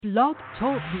Blog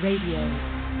Talk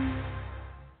Radio.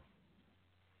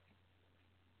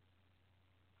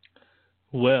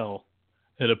 Well,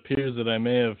 it appears that I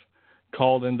may have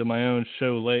called into my own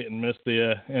show late and missed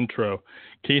the intro.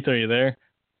 Keith, are you there?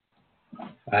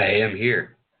 I am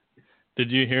here.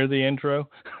 Did you hear the intro?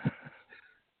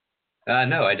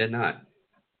 No, I did not.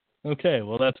 Okay,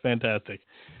 well, that's fantastic.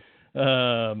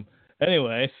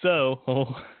 Anyway,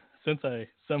 so since I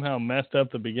somehow messed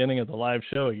up the beginning of the live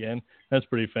show again, that's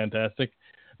pretty fantastic.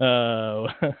 We're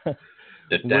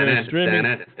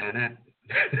streaming.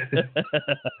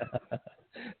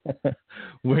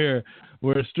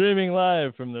 We're streaming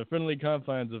live from the friendly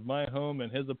confines of my home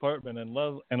and his apartment in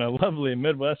a lovely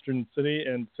Midwestern city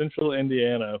in central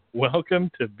Indiana.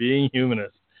 Welcome to Being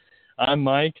Humanist. I'm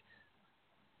Mike.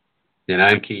 And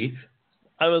I'm Keith.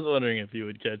 I was wondering if you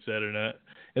would catch that or not.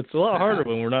 It's a lot harder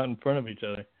when we're not in front of each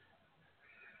other.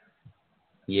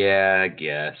 Yeah, I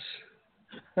guess.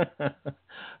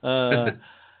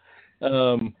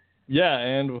 Yeah,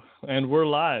 and we're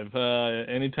live.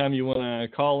 Anytime you want to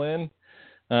call in,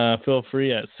 feel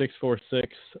free at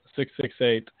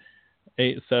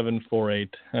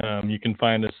 646-668-8748. You can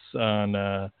find us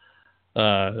on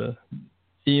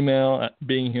email at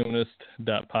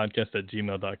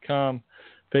beinghumanist.podcast@gmail.com,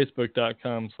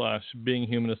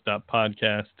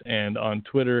 facebook.com/beinghumanist.podcast, and on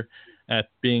Twitter at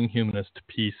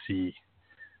beinghumanistpc.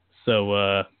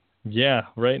 So, yeah,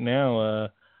 right now,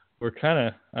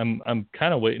 I'm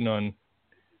kind of waiting on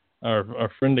our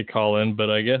friend to call in,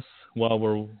 but I guess while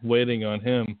we're waiting on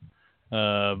him,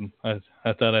 I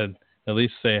thought I'd at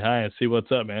least say hi and see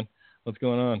what's up, man. What's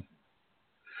going on?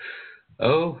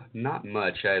 Oh, not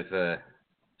much. I've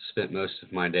spent most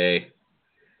of my day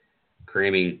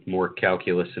cramming more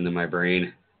calculus into my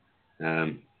brain.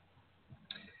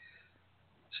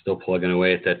 Still plugging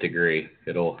away at that degree.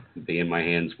 It'll be in my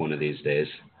hands one of these days.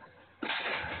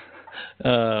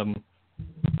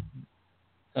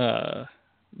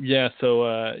 Yeah,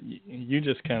 so you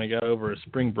just kind of got over a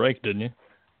spring break, didn't you?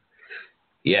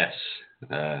 Yes.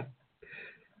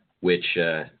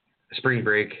 Spring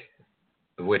break,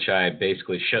 of which I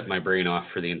basically shut my brain off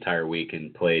for the entire week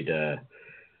and played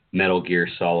Metal Gear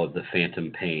Solid: The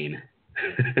Phantom Pain.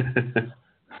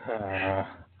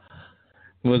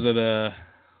 Was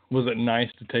it nice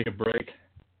to take a break?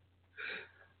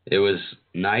 It was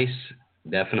nice,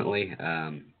 definitely.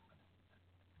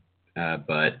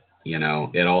 But,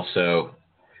 it also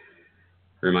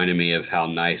reminded me of how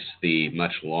nice the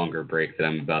much longer break that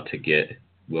I'm about to get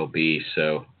will be.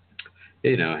 So,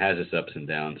 it has its ups and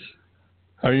downs.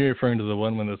 Are you referring to the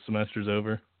one when the semester's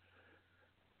over?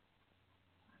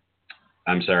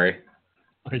 I'm sorry?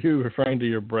 Are you referring to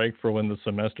your break for when the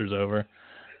semester's over?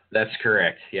 That's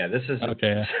correct. Yeah, this is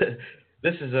okay.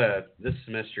 This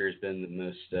semester has been the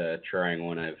most trying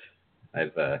one I've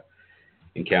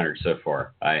encountered so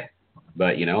far.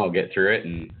 But I'll get through it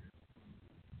and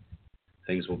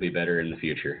things will be better in the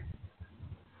future.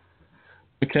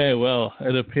 Okay, well,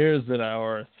 it appears that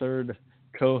our third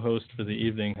co-host for the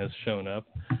evening has shown up.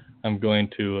 I'm going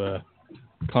to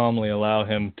calmly allow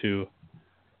him to.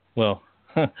 Well,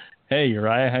 hey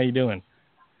Uriah, how you doing?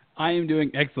 I am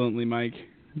doing excellently, Mike.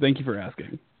 Thank you for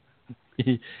asking.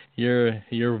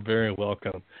 You're very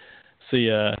welcome.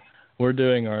 See, we're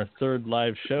doing our third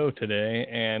live show today,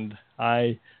 and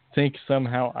I think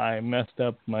somehow I messed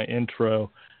up my intro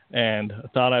and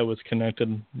thought I was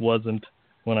connected, wasn't.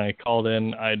 When I called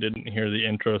in, I didn't hear the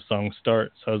intro song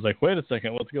start, so I was like, wait a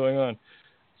second, what's going on?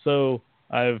 So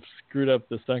I've screwed up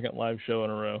the second live show in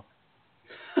a row.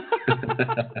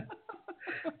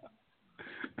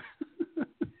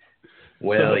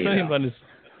 Well, so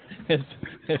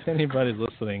if anybody's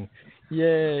listening,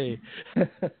 yay.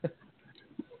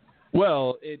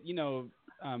 Well,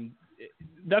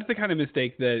 that's the kind of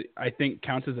mistake that I think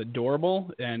counts as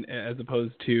adorable and as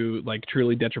opposed to like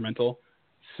truly detrimental.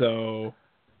 So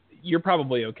you're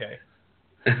probably okay.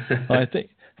 Well, I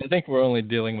think we're only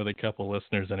dealing with a couple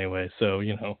listeners anyway, so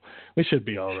we should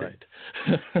be all right.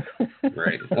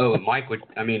 Right. Oh, Mike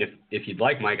if you'd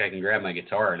like, Mike, I can grab my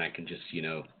guitar and I can just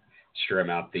strum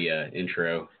out the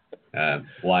intro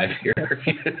live here.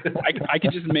 I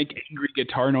could just make angry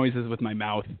guitar noises with my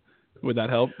mouth. Would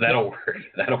that help? That'll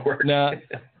work. Now,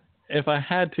 if I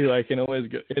had to, I can always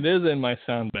go. It is in my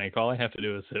sound bank. All I have to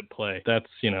do is hit play. That's,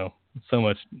 so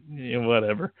much,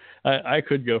 whatever. I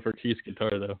could go for Keith's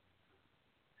guitar, though.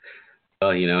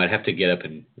 Well, I'd have to get up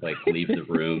and, leave the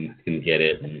room and get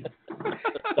it and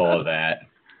all of that.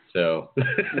 So.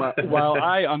 While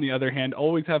I, on the other hand,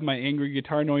 always have my angry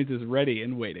guitar noises ready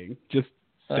and waiting. Just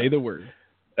say the word.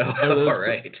 Oh, all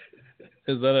right.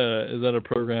 that a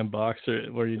program box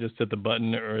where you just hit the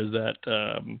button, or is that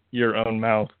your own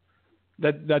mouth?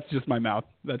 That's just my mouth.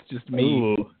 That's just me.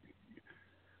 Ooh.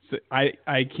 So I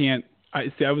can't. I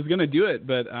was gonna do it,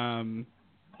 but I now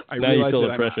realized you feel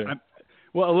that the pressure. I'm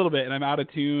well, a little bit, and I'm out of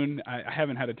tune. I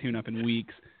haven't had a tune up in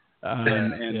weeks,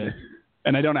 and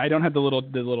I don't have the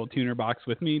little tuner box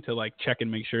with me to like check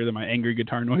and make sure that my angry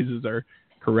guitar noises are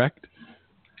correct.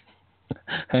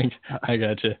 I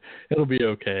gotcha. It'll be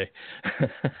okay.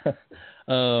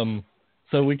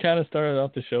 So we kind of started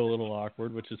off the show a little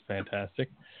awkward, which is fantastic.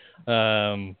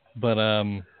 But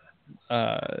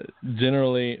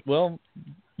generally, well,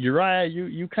 Uriah,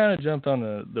 you kind of jumped on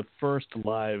the first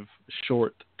live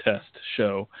short test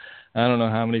show. I don't know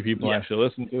how many people actually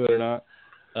listened to it or not.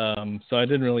 So I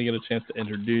didn't really get a chance to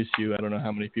introduce you. I don't know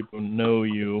how many people know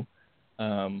you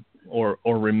or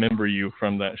remember you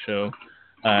from that show.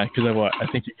 Because I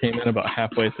think you came in about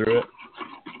halfway through it.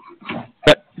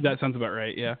 That sounds about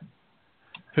right. Yeah.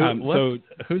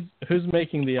 Who's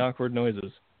making the awkward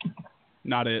noises?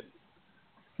 Not it.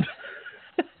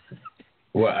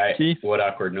 What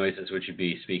awkward noises would you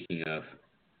be speaking of?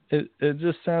 It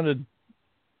just sounded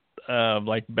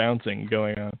like bouncing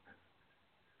going on.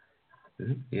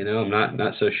 I'm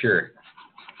not so sure.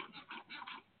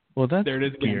 Well, that's there it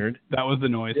is again. Weird. That was the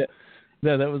noise.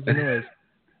 Yeah, that was the noise.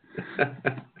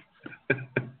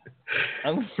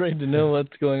 I'm afraid to know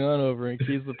what's going on over in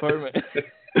Keith's apartment.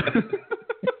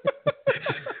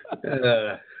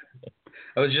 I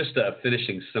was just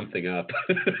finishing something up.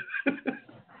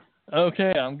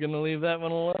 Okay, I'm going to leave that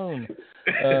one alone.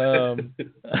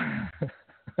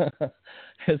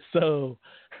 So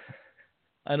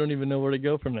I don't even know where to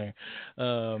go from there.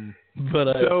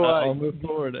 But I'll move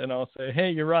forward and I'll say,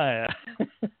 hey, Uriah.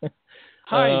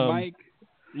 Hi, Mike.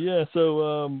 Yeah,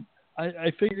 so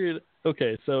I figured,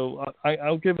 okay, so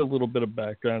I'll give a little bit of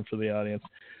background for the audience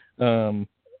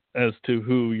as to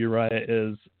who Uriah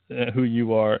is, who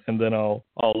you are, and then I'll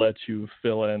let you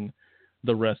fill in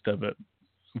the rest of it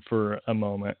for a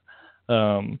moment.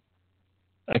 A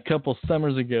couple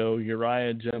summers ago,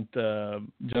 Uriah jumped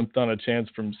on a chance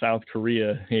from South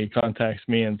Korea. He contacts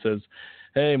me and says,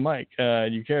 hey, Mike, do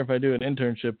you care if I do an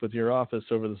internship with your office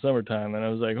over the summertime? And I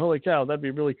was like, holy cow, that'd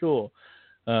be really cool.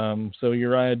 So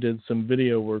Uriah did some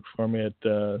video work for me at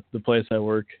the place I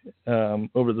work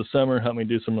over the summer, helped me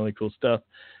do some really cool stuff.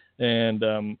 And,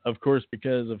 of course,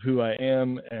 because of who I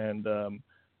am and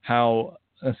how,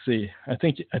 let's see, I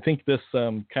think this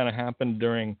kind of happened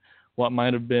during what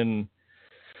might have been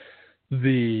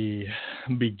the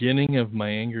beginning of my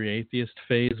angry atheist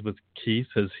phase with Keith,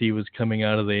 as he was coming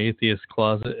out of the atheist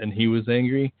closet and he was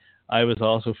angry. I was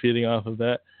also feeding off of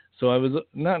that. So I was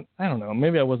not, I don't know,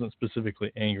 maybe I wasn't specifically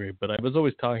angry, but I was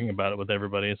always talking about it with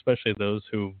everybody, especially those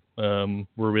who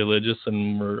were religious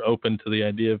and were open to the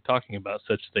idea of talking about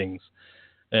such things.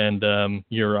 And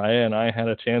Uriah and I had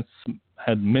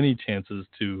many chances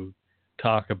to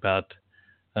talk about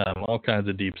all kinds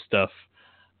of deep stuff.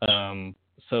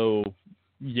 So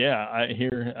yeah,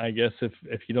 I guess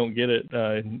if you don't get it,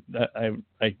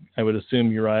 I would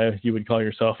assume, Uriah, you would call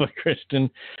yourself a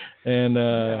Christian.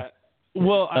 And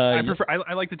well, I prefer.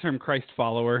 I like the term Christ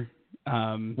follower.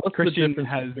 Christian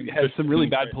has some really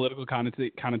bad political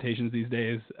connotations these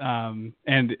days, and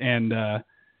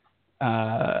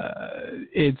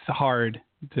it's hard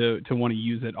to want to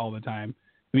use it all the time.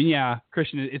 I mean, yeah,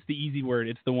 Christian, it's the easy word.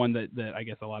 It's the one that I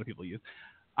guess a lot of people use.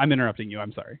 I'm interrupting you.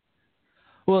 I'm sorry.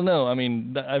 Well, no, I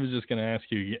mean, I was just going to ask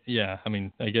you, yeah, I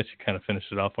mean, I guess you kind of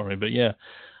finished it off for me, but yeah,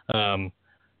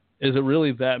 is it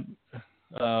really that,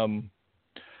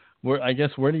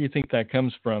 where do you think that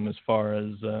comes from as far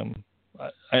as,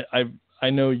 I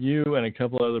know you and a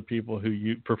couple other people who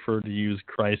you prefer to use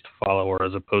Christ follower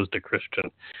as opposed to Christian.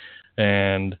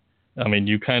 And I mean,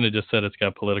 you kind of just said it's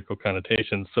got political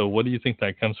connotations. So what do you think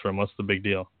that comes from? What's the big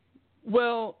deal?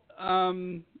 Well,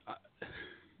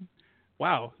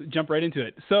 wow, jump right into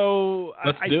it. So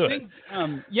Let's do it.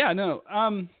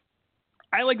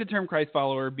 I like the term Christ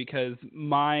follower because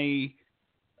I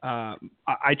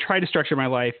try to structure my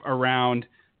life around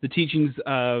the teachings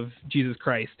of Jesus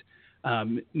Christ.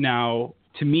 Now,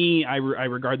 to me, I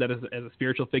regard that as a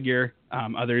spiritual figure.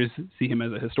 Others see him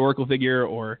as a historical figure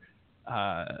or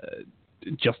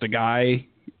just a guy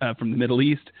from the Middle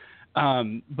East.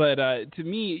 But to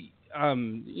me,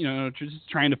 just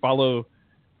trying to follow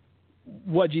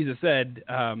what Jesus said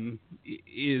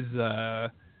is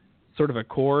sort of a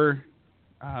core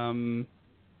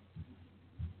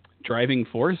driving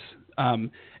force, I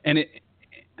don't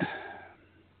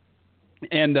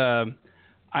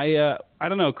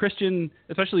know, Christian,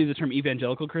 especially the term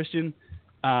evangelical Christian,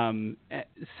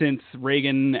 since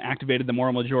Reagan activated the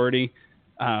moral majority,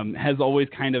 has always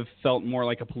kind of felt more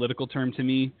like a political term to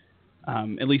me,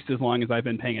 at least as long as I've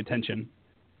been paying attention.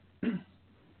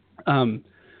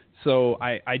 So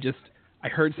I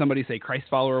heard somebody say Christ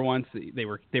follower once. They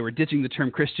were ditching the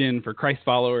term Christian for Christ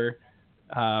follower,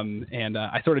 and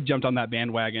I sort of jumped on that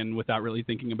bandwagon without really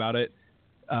thinking about it,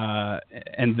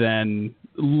 and then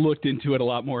looked into it a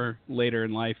lot more later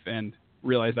in life and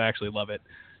realized I actually love it.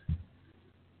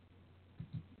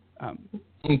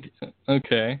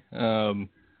 Okay. I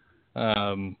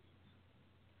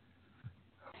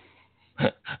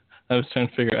was trying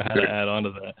to figure out how to add on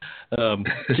to that. I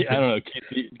don't know.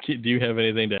 Keith, do you have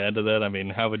anything to add to that? I mean,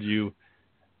 how would you?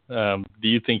 Do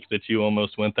you think that you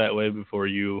almost went that way before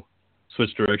you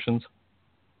switched directions?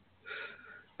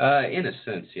 In a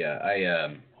sense, yeah.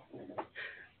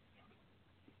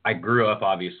 I grew up,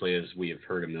 obviously, as we have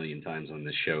heard a million times on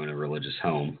this show, in a religious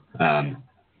home.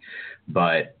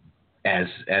 But as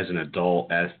an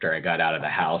adult, after I got out of the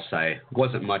house, I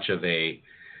wasn't much of a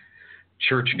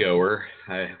churchgoer.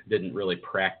 I didn't really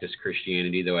practice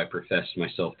Christianity, though I professed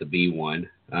myself to be one.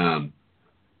 I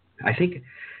think,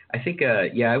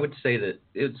 I would say that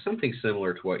it's something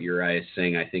similar to what Uriah is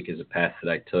saying. I think is a path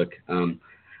that I took.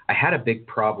 I had a big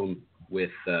problem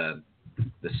with the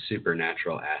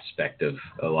supernatural aspect of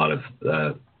a lot of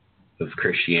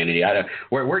Christianity.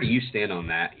 Where do you stand on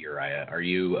that, Uriah? Are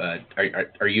you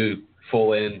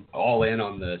all in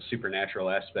on the supernatural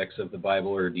aspects of the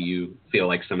Bible, or do you feel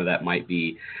like some of that might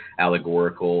be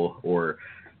allegorical or?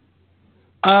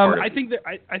 I think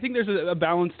there's a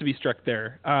balance to be struck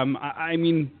there. I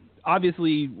mean,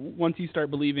 obviously, once you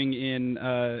start believing in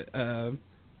a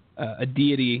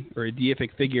deity or a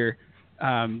deific figure,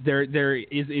 there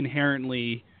is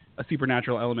inherently a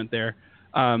supernatural element there.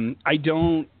 I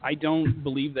don't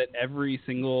believe that every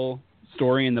single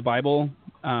story in the Bible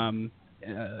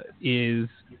is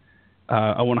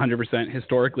a 100%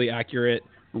 historically accurate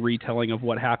retelling of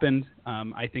what happened.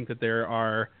 I think that there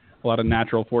are a lot of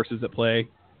natural forces at play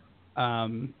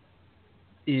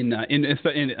in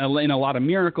a lot of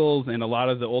miracles and a lot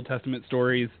of the Old Testament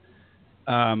stories.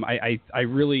 I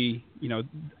really,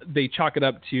 they chalk it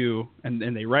up to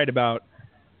and they write about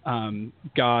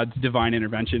God's divine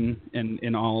intervention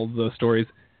in all of those stories.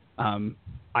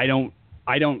 I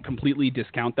don't completely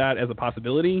discount that as a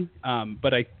possibility,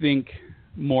 but I think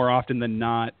more often than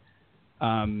not,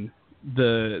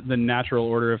 the natural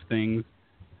order of things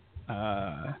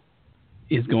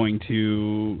is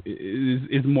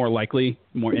more likely,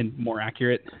 more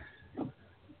accurate.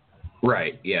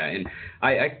 Right. Yeah, and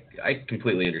I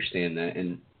completely understand that.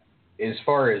 And as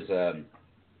far as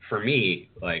for me,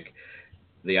 like,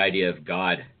 the idea of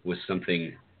God was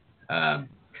something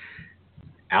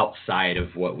outside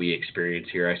of what we experience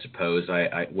here, I suppose.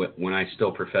 When I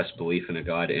still profess belief in a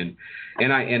God, and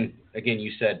again,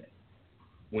 you said,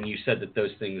 when you said that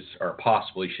those things are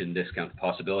possible, you shouldn't discount the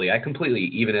possibility. I completely,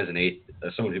 even as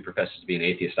someone who professes to be an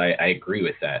atheist, I agree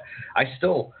with that. I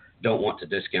still don't want to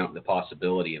discount the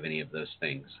possibility of any of those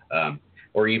things,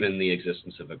 or even the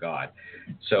existence of a God.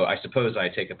 So I suppose I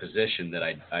take a position that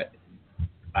I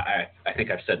think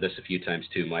I've said this a few times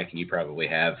too, Mike, and you probably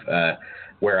have,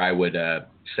 where I would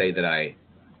say that I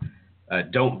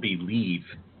don't believe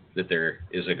that there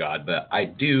is a God, but I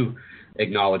do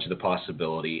acknowledge the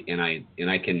possibility, and I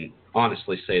can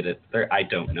honestly say that I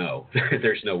don't know.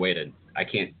 There's no way I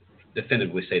can't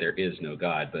definitively say there is no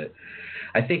God, but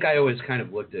I think I always kind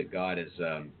of looked at God as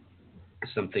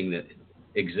something that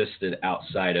existed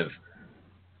outside of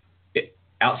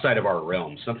our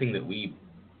realm, something that we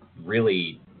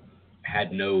really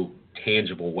had no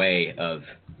tangible way of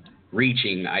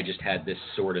reaching. I just had this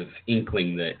sort of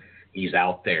inkling that he's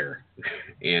out there.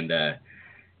 And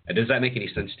does that make any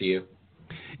sense to you?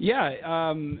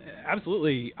 Yeah,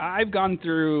 absolutely. I've gone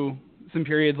through some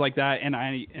periods like that, and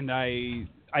I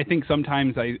think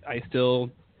sometimes I still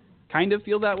kind of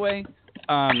feel that way.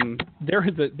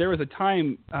 There was a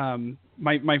time,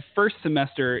 my first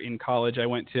semester in college, I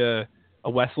went to a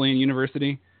Wesleyan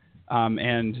university,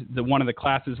 and one of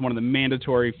the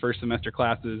mandatory first semester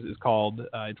classes is called,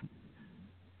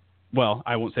 well,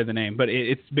 I won't say the name, but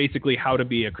it's basically how to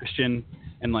be a Christian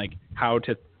and like how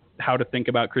to think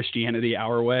about Christianity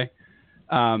our way,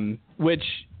 which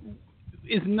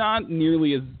is not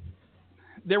nearly as,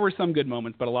 there were some good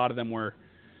moments, but a lot of them were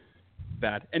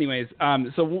bad. Anyways,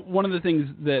 so one of the things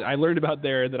that I learned about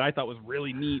there that I thought was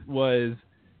really neat was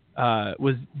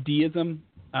deism,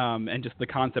 and just the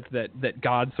concept that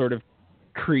God sort of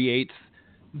creates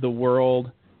the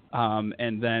world,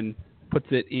 and then puts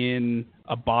it in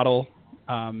a bottle,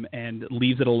 and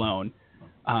leaves it alone.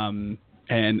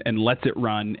 and lets it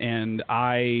run. And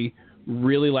I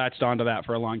really latched onto that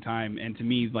for a long time. And to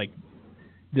me, like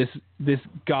this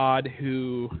God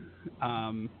who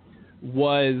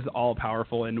was all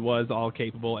powerful and was all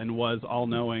capable and was all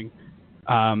knowing,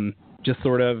 just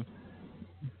sort of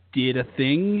did a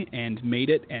thing and made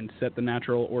it and set the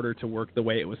natural order to work the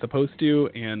way it was supposed to,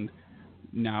 and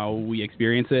now we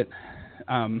experience it.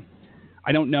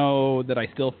 I don't know that I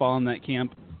still fall in that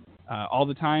camp all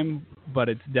the time, but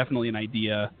it's definitely an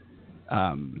idea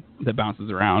that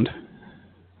bounces around.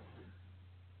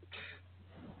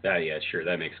 Yeah, sure,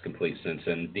 that makes complete sense.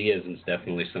 And deism is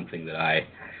definitely something that I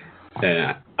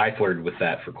flirted with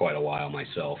that for quite a while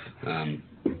myself.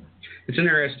 It's an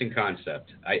interesting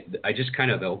concept. I just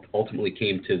kind of ultimately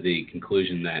came to the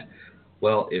conclusion that,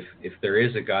 well, if there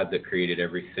is a God that created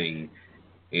everything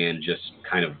and just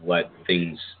kind of let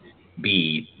things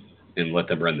be and let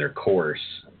them run their course,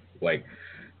 like,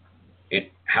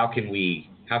 how can we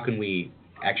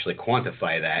actually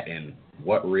quantify that, and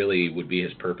what really would be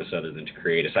his purpose other than to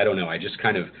create us? I don't know. I just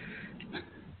kind of,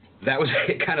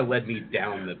 it kind of led me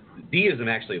down deism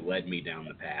actually led me down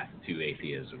the path to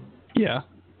atheism. Yeah.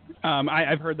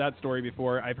 I've heard that story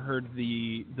before. I've heard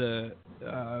the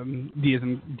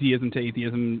deism to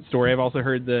atheism story. I've also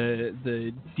heard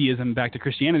the deism back to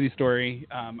Christianity story.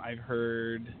 I've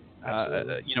heard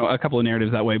a couple of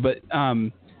narratives that way. But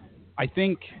I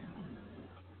think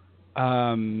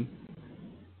oh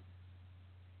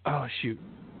shoot,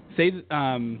 say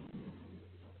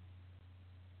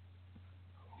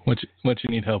what you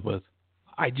need help with?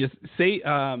 I just say.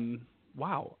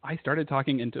 Wow, I started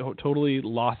talking and totally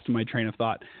lost my train of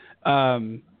thought.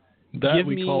 That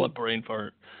we call it brain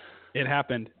fart. It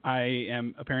happened. I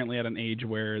am apparently at an age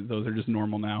where those are just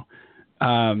normal now.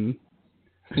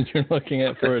 You're looking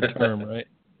at for a term, right?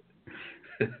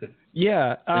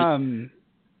 Yeah. And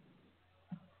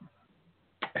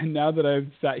now that I've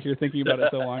sat here thinking about it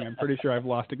so long, I'm pretty sure I've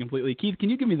lost it completely. Keith, can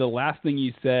you give me the last thing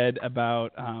you said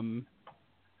about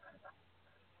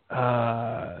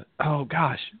oh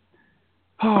gosh.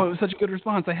 Oh, it was such a good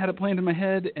response. I had it planned in my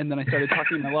head, and then I started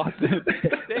talking and I lost it.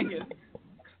 Dang it.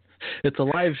 It's a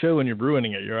live show and you're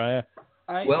ruining it, Uriah.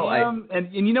 I am.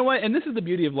 And you know what? And this is the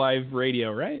beauty of live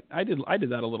radio, right? I did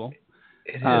that a little.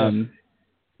 It is.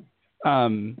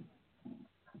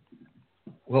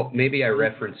 Well, maybe I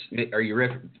referenced. Are you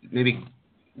maybe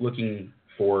looking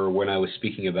for when I was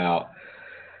speaking about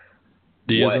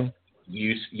deism?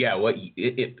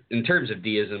 In terms of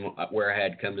deism, where I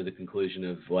had come to the conclusion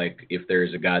of, like, if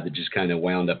there's a God that just kind of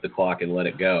wound up the clock and let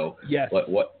it go, yes.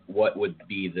 What would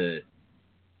be the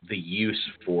use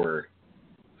for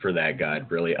that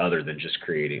God, really, other than just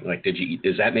creating? Like,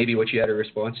 is that maybe what you had a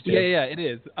response to? Yeah, it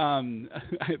is.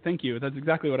 Thank you. That's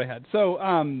exactly what I had. So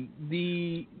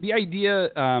the idea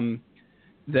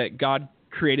that God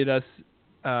created us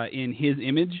in His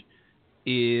image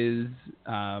is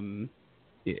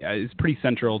pretty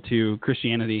central to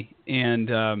Christianity. And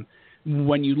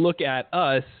when you look at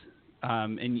us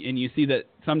and you see that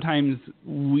sometimes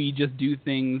we just do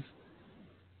things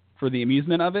for the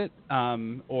amusement of it,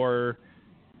 or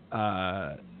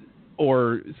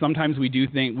sometimes we do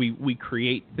things, we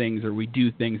create things, or we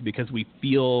do things because we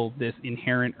feel this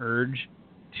inherent urge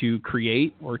to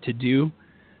create or to do.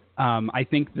 I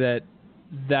think that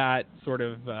sort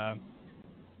of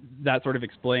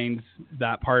explains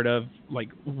that part of, like,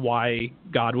 why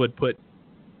God would put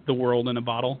the world in a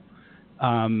bottle.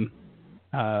 And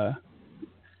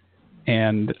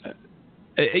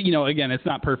again, it's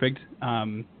not perfect.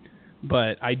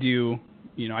 But I do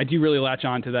really latch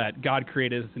on to that. God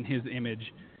created us in His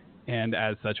image, and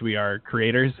as such, we are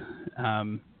creators.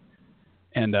 So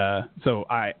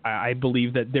I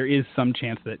believe that there is some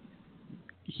chance that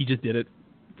He just did it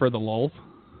for the lulz.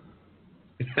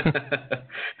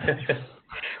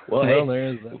 Well, hey,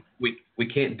 there is that. We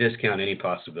can't discount any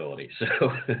possibility.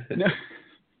 So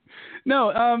No,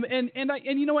 and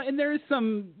you know what? And there's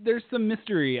some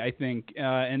mystery, I think,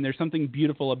 and there's something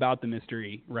beautiful about the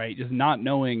mystery, right? Just not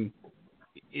knowing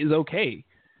is okay.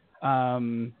 Of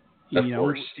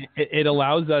course. It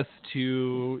allows us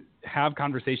to have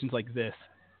conversations like this,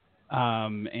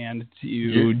 and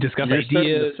to discuss you're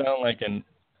ideas. Starting to sound like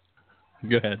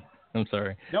Go ahead. I'm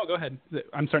sorry. No, go ahead.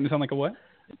 I'm starting to sound like a what?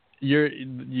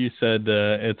 You said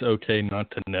it's okay not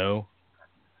to know.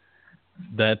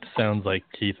 That sounds like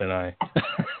Keith and I.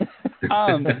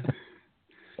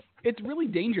 It's really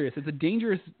dangerous. It's a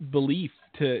dangerous belief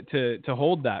to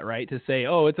hold that, right? To say,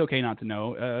 oh, it's okay not to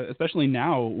know, especially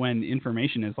now when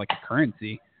information is like a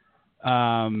currency.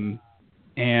 And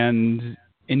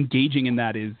engaging in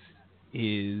that is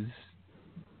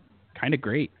kind of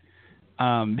great.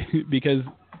 Because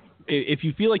if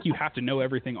you feel like you have to know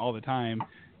everything all the time,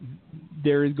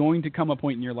 there is going to come a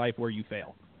point in your life where you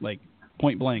fail. Like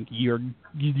point blank, you're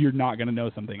not going to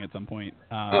know something at some point.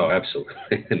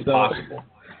 Absolutely impossible.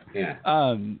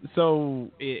 So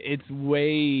it's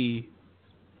way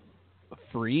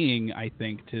freeing, I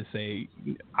think, to say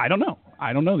I don't know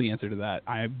the answer to that.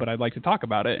 But I'd like to talk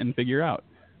about it and figure out,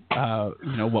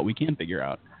 what we can figure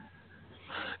out.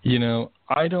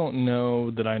 I don't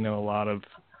know that I know a lot of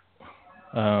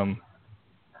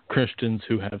Christians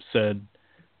who have said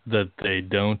that they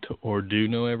don't or do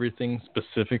know everything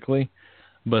specifically,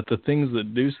 but the things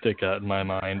that do stick out in my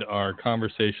mind are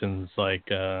conversations like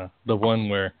the one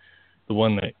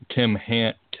that Ken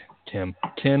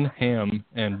Ham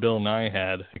and Bill Nye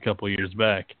had a couple years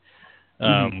back.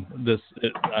 I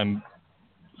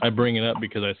bring it up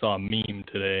because I saw a meme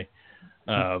today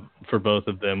for both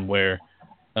of them where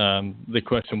the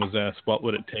question was asked, what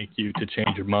would it take you to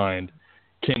change your mind?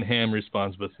 Ken Ham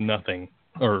responds with nothing,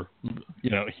 or,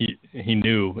 he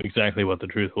knew exactly what the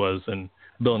truth was, and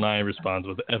Bill Nye responds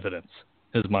with evidence.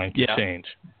 His mind can change.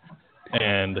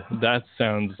 And that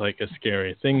sounds like a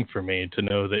scary thing for me, to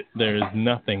know that there is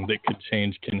nothing that could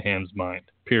change Ken Ham's mind,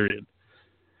 period.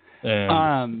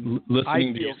 And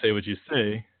listening to you say what you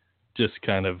say just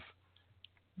kind of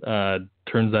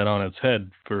turns that on its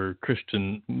head for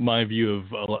my view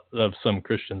of some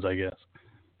Christians, I guess.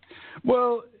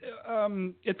 Well,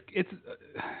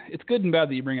 it's good and bad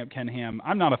that you bring up Ken Ham.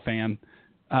 I'm not a fan.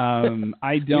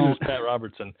 I don't. Pat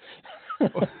Robertson.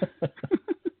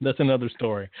 That's another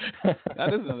story.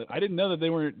 That is another. I didn't know that they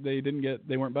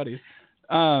weren't buddies.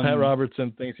 Pat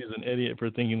Robertson thinks he's an idiot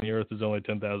for thinking the Earth is only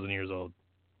 10,000 years old.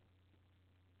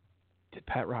 Did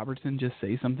Pat Robertson just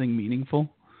say something meaningful?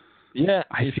 Yeah,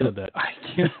 I feel that.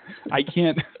 I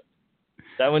can't.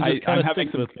 That one just kind of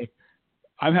sticks with me.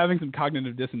 I'm having some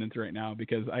cognitive dissonance right now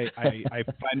because I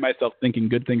find myself thinking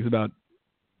good things about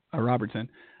Robertson.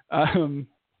 No,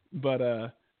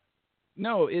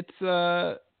 it's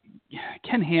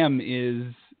Ken Ham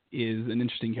is an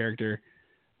interesting character.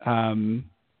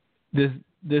 This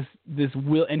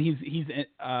will, and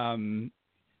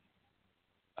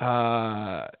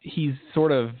he's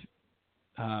sort of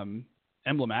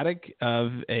emblematic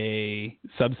of a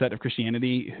subset of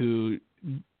Christianity who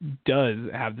does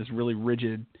have this really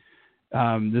rigid,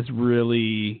 this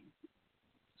really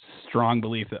strong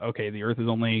belief that, okay, the Earth is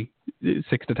only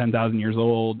 6,000 to 10,000 years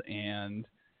old, and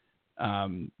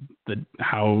the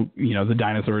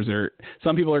dinosaurs are.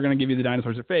 Some people are going to give you the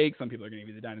dinosaurs are fake. Some people are going to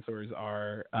give you the dinosaurs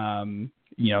are,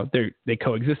 they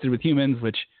coexisted with humans,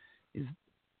 which is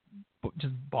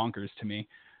just bonkers to me.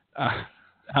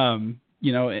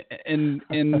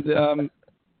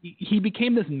 He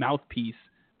became this mouthpiece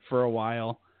for a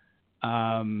while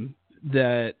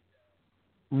that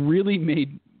really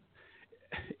made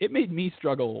me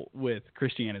struggle with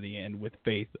Christianity and with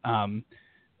faith. And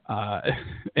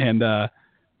a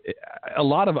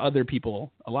lot of other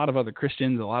people, a lot of other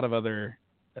Christians, a lot of other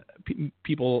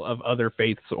people of other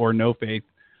faiths or no faith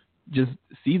just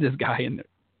see this guy and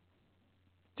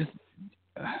just,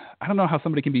 I don't know how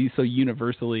somebody can be so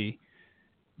universally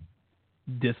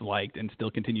disliked and still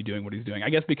continue doing what he's doing. I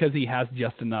guess because he has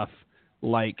just enough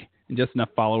and just enough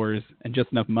followers and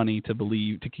just enough money to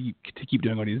keep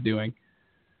doing what he's doing.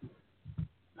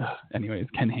 Anyways,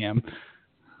 Ken Ham.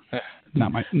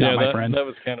 Not my friend. That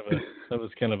was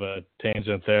kind of a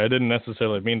tangent there. I didn't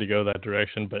necessarily mean to go that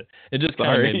direction, but it just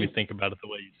kind of made me think about it the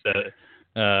way you said it.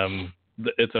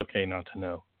 It's okay not to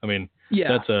know. I mean,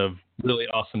 that's a really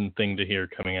awesome thing to hear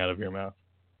coming out of your mouth.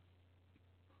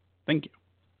 Thank you.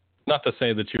 Not to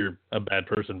say that you're a bad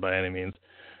person by any means.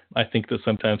 I think that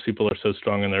sometimes people are so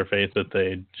strong in their faith that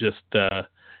they just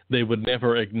they would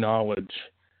never acknowledge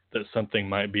that something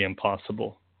might be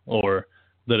impossible, or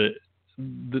that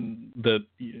that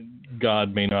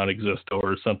God may not exist,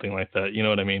 or something like that. You know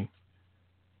what I mean?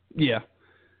 Yeah.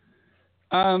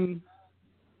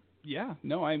 Yeah.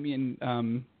 No, I mean,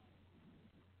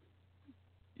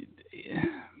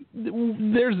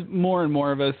 there's more and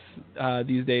more of us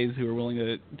these days who are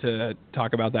willing to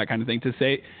talk about that kind of thing, to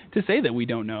say that we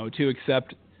don't know, to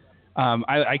accept.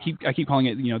 I keep calling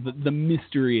it, the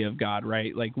mystery of God,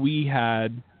 right? Like we've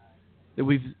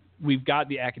got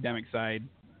the academic side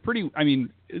pretty. I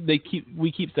mean,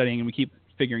 we keep studying and we keep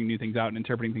figuring new things out and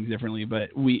interpreting things differently,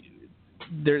 but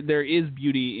there is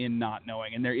beauty in not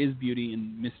knowing, and there is beauty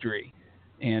in mystery,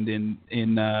 and in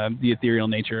the ethereal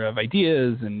nature of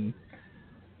ideas and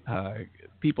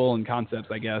people and concepts,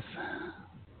 I guess.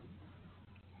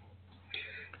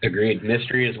 Agreed.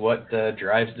 Mystery is what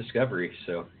drives discovery.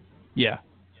 So yeah,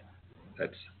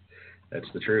 that's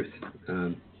the truth.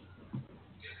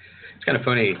 It's kind of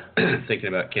funny thinking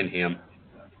about Ken Ham.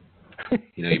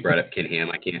 You know, you brought up Ken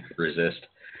Ham. I can't resist.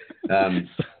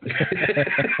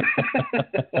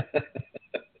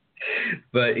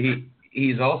 But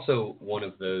he's also one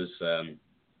of those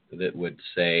that would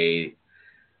say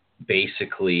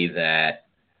basically that,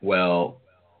 well,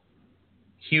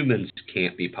 humans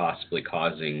can't be possibly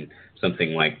causing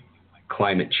something like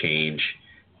climate change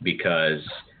because,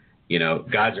 you know,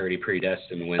 God's already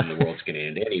predestined when the world's going to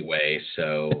end anyway.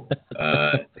 So,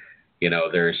 you know,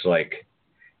 there's like,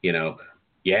 you know,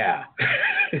 yeah.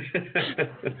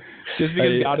 Just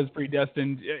because God is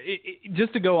predestined,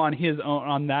 just to go on his own,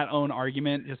 on that own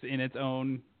argument, just in its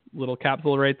own little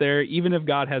capsule right there, even if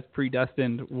God has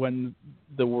predestined when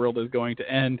the world is going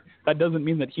to end, that doesn't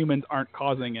mean that humans aren't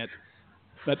causing it.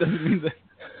 That doesn't mean that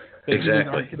humans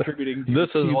aren't contributing to This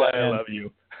is why I end. love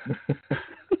you.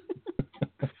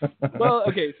 Well,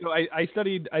 okay, so I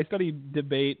studied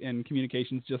debate and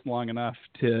communications just long enough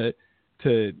to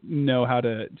know how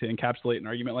to encapsulate an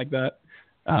argument like that,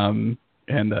 and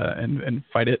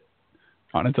fight it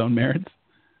on its own merits.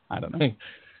 I don't know.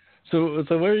 So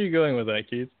where are you going with that,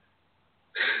 Keith?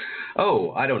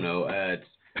 Oh, I don't know.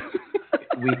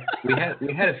 We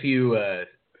had a few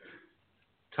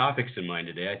topics in mind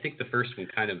today. I think the first one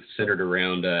kind of centered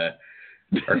around our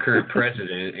current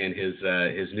president and his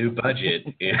new budget.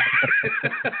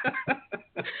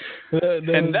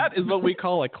 And that is what we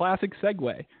call a classic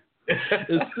segue.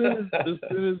 As soon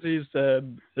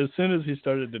as he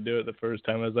started to do it the first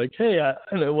time, I was like, hey, I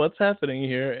know what's happening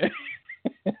here.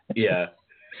 Yeah.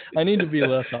 I need to be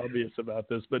less obvious about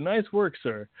this, but nice work,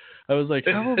 sir. I was like,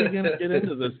 how are we going to get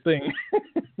into this thing?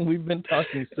 We've been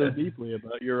talking so deeply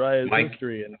about Uriah's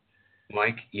history. And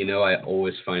Mike, you know, I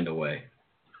always find a way.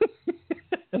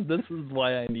 And this is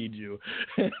why I need you.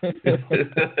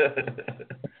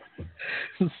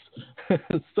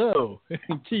 So,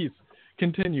 Keith,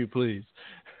 continue, please.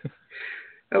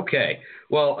 Okay.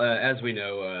 Well, as we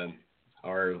know,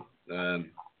 our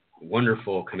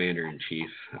wonderful commander-in-chief,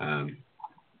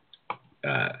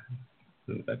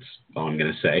 that's all I'm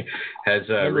going to say, has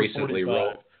recently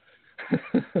rolled.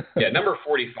 Yeah, number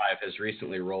 45 has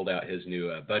recently rolled out his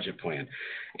new budget plan,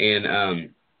 and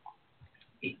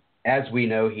as we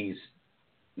know, he's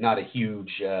not a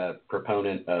huge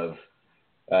proponent of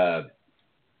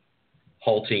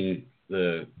halting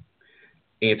the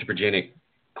anthropogenic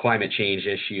climate change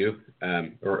issue,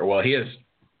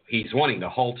 he's wanting to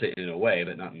halt it in a way,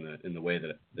 but not in the way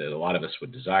that a lot of us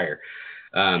would desire.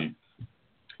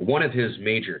 One of his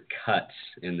major cuts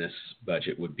in this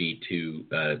budget would be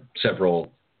to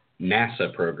several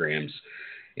NASA programs,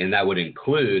 and that would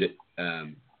include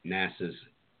NASA's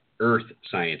Earth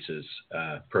Sciences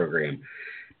program.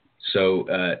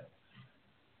 So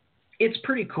it's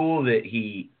pretty cool that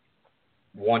he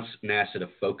wants NASA to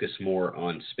focus more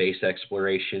on space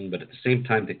exploration, but at the same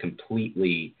time to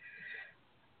completely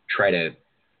try to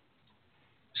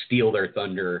steal their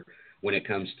thunder when it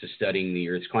comes to studying the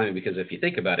Earth's climate. Because if you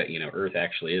think about it, you know, Earth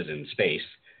actually is in space.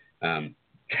 So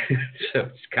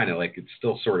it's kind of like it's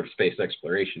still sort of space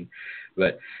exploration.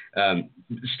 But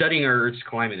studying our Earth's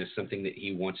climate is something that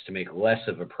he wants to make less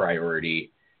of a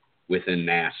priority within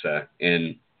NASA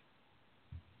and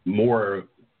more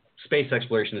space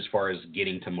exploration as far as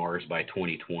getting to Mars by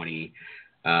 2020,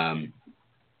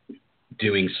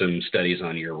 doing some studies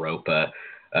on Europa,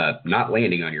 not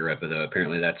landing on Europa though.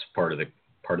 Apparently that's part of the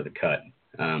cut.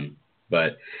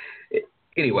 But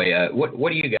anyway, what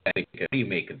do you guys think? What do you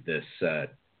make of this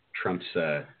Trump's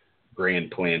grand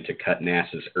plan to cut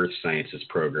NASA's Earth Sciences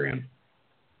program?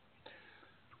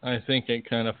 I think it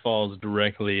kind of falls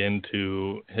directly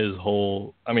into his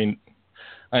whole. I mean,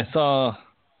 I saw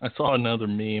another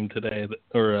meme today,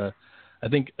 I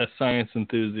think a science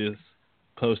enthusiast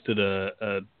posted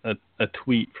a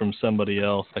tweet from somebody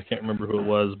else. I can't remember who it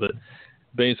was, but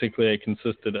basically it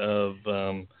consisted of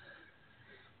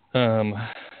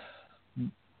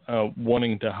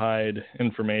wanting to hide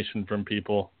information from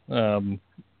people,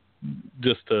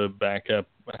 just to back up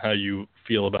how you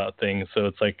feel about things. So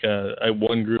it's like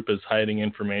one group is hiding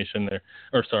information.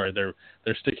 They're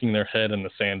sticking their head in the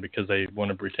sand because they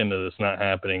want to pretend that it's not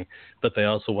happening, but they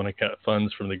also want to cut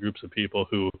funds from the groups of people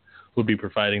who would be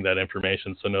providing that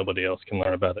information so nobody else can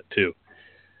learn about it too.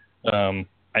 I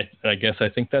guess I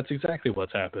think that's exactly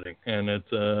what's happening, and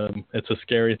it's a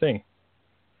scary thing.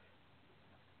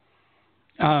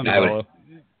 Go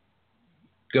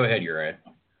ahead, Uriah.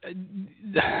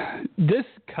 This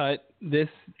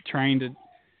trying to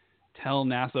tell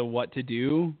NASA what to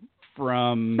do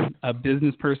from a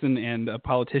business person and a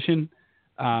politician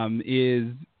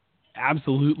is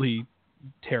absolutely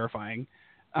terrifying,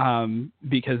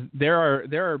 because there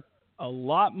are a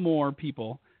lot more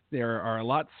people. There are a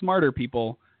lot smarter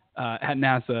people at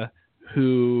NASA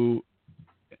who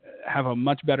have a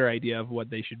much better idea of what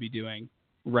they should be doing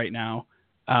right now.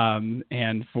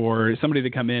 And for somebody to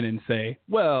come in and say,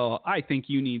 well, I think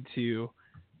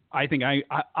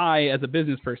I as a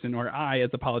business person or I as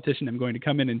a politician am going to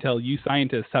come in and tell you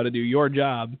scientists how to do your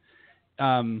job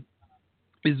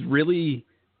is really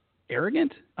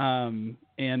arrogant. And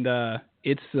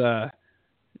it's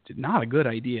not a good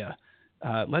idea.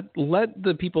 Let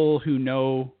the people who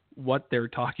know what they're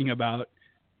talking about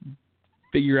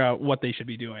figure out what they should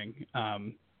be doing.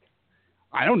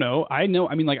 I don't know. I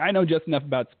know just enough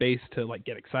about space to like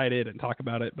get excited and talk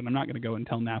about it, but I'm not going to go and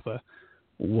tell NASA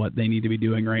what they need to be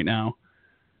doing right now.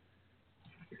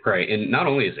 Right. And not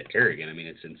only is it arrogant, I mean,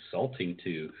 it's insulting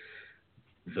to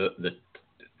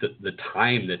the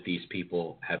time that these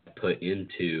people have put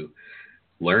into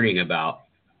learning about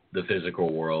the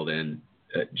physical world and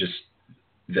just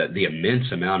the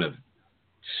immense amount of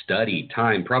study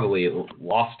time, probably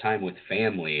lost time with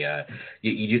family. I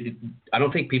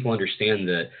don't think people understand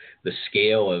the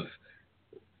scale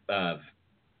of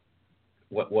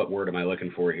what word am I looking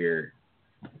for here?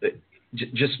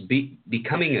 Just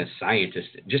becoming a scientist,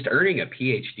 just earning a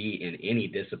PhD in any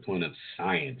discipline of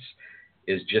science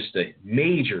is just a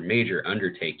major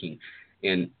undertaking.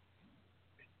 And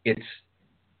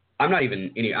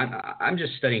I'm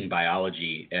just studying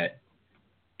biology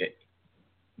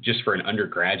just for an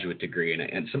undergraduate degree.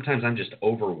 And sometimes I'm just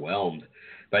overwhelmed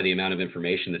by the amount of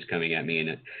information that's coming at me.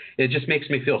 And it just makes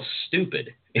me feel stupid.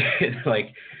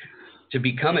 Like, to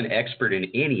become an expert in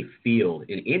any field,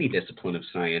 in any discipline of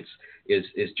science it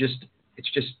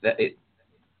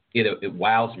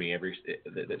wows me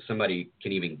that somebody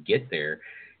can even get there.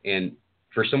 And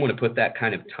for someone to put that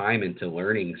kind of time into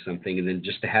learning something, and then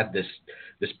just to have this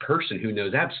person who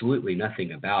knows absolutely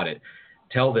nothing about it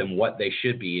tell them what they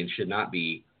should be and should not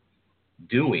be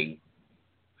doing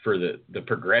for the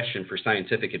progression for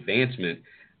scientific advancement,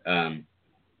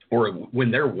 or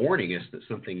when they're warning us that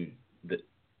something that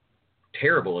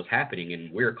terrible is happening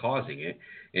and we're causing it,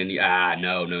 and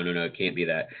no, it can't be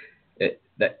that.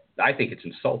 That I think it's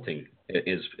insulting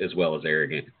as well as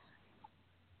arrogant.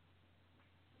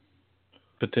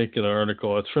 Particular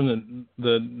article. It's from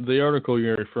the article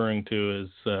you're referring to is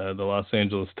the Los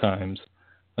Angeles Times,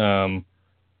 and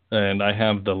I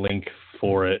have the link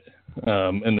for it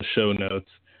in the show notes.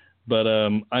 But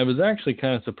I was actually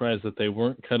kind of surprised that they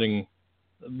weren't cutting.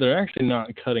 They're actually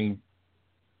not cutting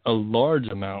a large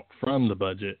amount from the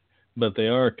budget, but they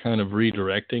are kind of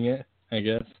redirecting it, I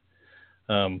guess.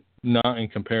 Not in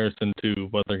comparison to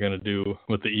what they're going to do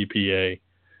with the EPA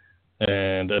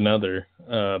and another.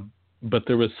 But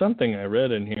there was something I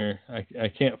read in here. I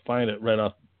can't find it right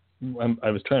off. I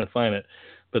was trying to find it,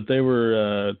 but they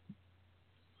were.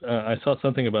 I saw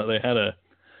something about they had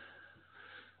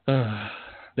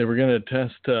they were going to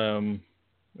test.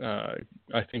 I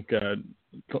think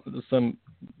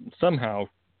somehow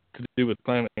to do with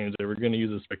climate change, they were going to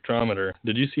use a spectrometer.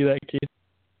 Did you see that, Keith?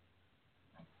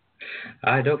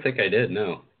 I don't think I did.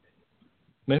 No.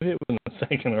 Maybe it was in the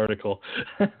second article.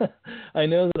 I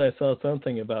know that I saw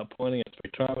something about pointing a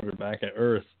spectrometer back at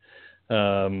Earth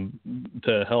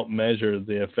to help measure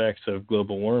the effects of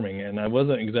global warming, and I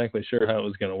wasn't exactly sure how it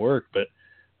was going to work. But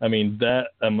I mean, that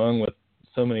among with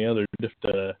so many other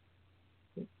different,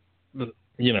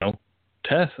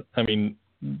 tests. I mean,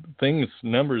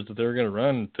 numbers that they're going to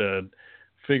run to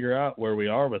figure out where we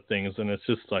are with things, and it's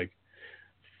just like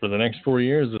for the next 4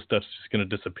 years, this stuff's just going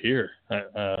to disappear.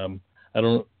 I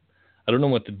don't know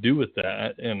what to do with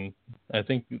that, and I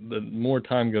think the more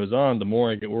time goes on, the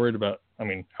more I get worried about. I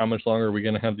mean, how much longer are we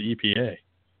going to have the EPA?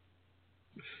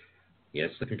 Yeah,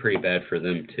 it's looking pretty bad for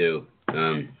them too.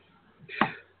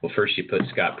 Well, first you put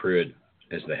Scott Pruitt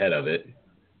as the head of it,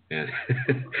 and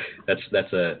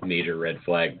that's a major red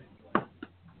flag.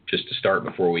 Just to start,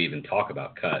 before we even talk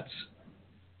about cuts.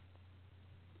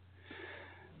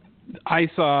 I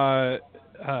saw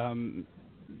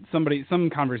some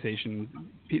conversation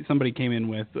somebody came in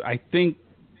with. I think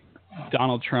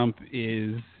Donald Trump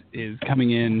is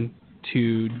coming in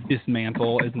to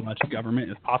dismantle as much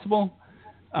government as possible,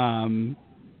 and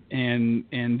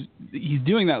he's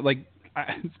doing that. Like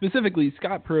specifically,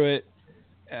 Scott Pruitt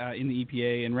in the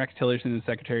EPA and Rex Tillerson as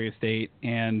Secretary of State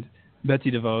and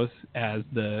Betsy DeVos as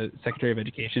the Secretary of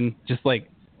Education. Just like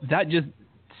that, just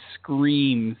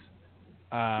screams,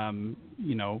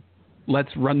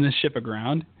 let's run this ship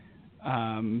aground.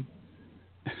 And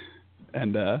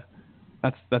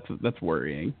that's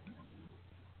worrying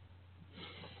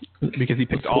because he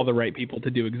picked all the right people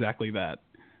to do exactly that.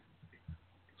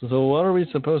 So what are we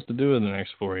supposed to do in the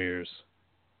next 4 years?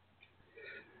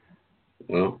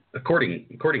 Well, according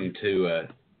to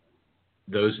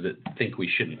those that think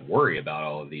we shouldn't worry about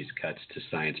all of these cuts to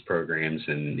science programs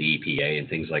and the EPA and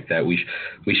things like that, we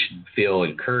should feel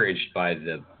encouraged by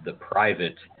the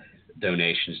private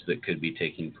donations that could be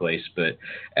taking place. But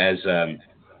as a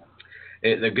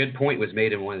good point was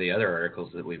made in one of the other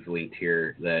articles that we've linked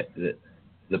here, that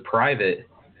the private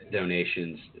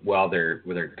donations, while they're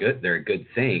good, they're a good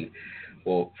thing.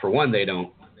 Well, for one, they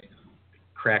don't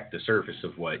crack the surface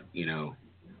of what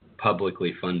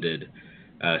publicly funded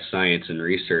science and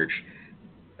research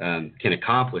can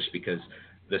accomplish, because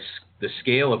the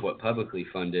scale of what publicly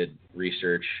funded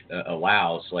research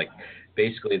allows, like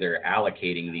basically they're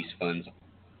allocating these funds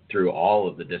through all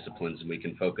of the disciplines, and we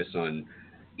can focus on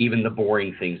even the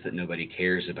boring things that nobody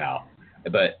cares about.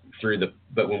 But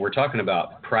when we're talking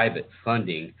about private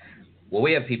funding, well,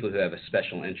 we have people who have a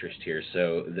special interest here,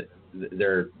 so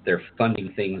they're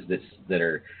funding things that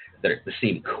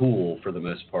seem cool for the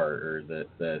most part, or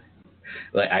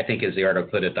like I think, as the article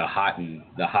put it, the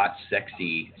hot,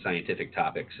 sexy scientific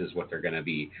topics is what they're going to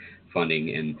be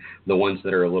funding, and the ones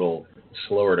that are a little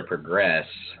slower to progress,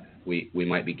 we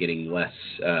might be getting less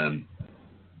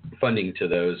funding to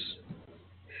those.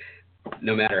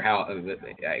 No matter how,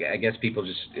 I guess people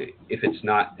just, if it's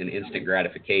not an instant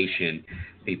gratification,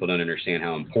 people don't understand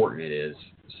how important it is.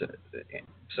 So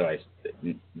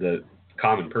the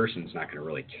common person's not going to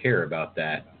really care about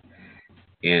that,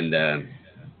 and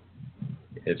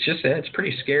it's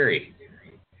pretty scary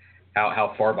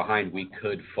how far behind we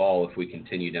could fall if we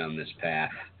continue down this path.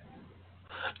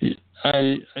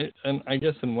 I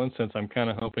guess in one sense, I'm kind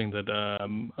of hoping that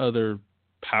other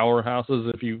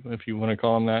powerhouses, if you want to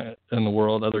call them that, in the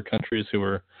world, other countries who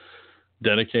are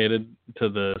dedicated to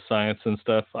the science and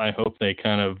stuff, I hope they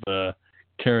kind of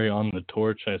carry on the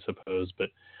torch, I suppose. But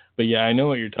yeah, I know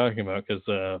what you're talking about,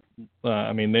 because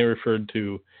I mean, they referred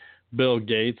to Bill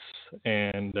Gates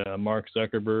and Mark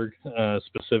Zuckerberg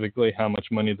specifically, how much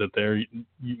money that they're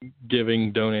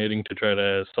donating to try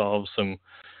to solve some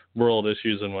world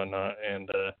issues and whatnot. And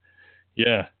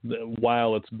yeah,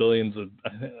 while it's billions of,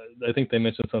 I think they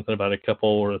mentioned something about a couple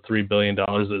or $3 billion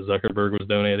that Zuckerberg was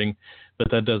donating,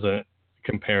 but that doesn't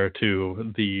compare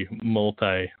to the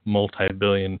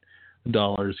multi-billion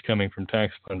dollars coming from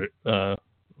tax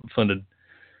funded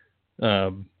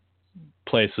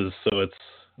places. So it's,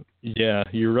 yeah,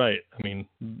 you're right. I mean,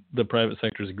 the private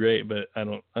sector is great, but I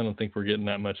don't think we're getting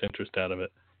that much interest out of it.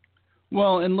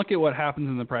 Well, and look at what happens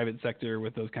in the private sector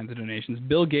with those kinds of donations.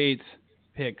 Bill Gates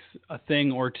picks a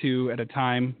thing or two at a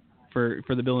time for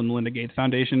the Bill and Melinda Gates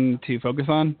Foundation to focus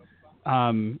on,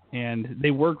 and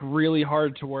they work really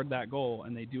hard toward that goal,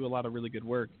 and they do a lot of really good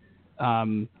work.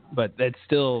 But that's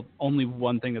still only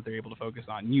one thing that they're able to focus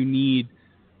on. You need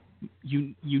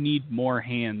more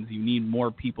hands. You need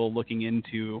more people looking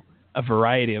into a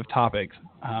variety of topics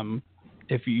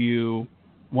if you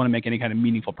want to make any kind of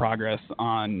meaningful progress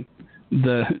on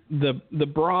the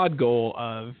broad goal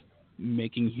of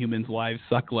making humans' lives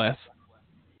suck less.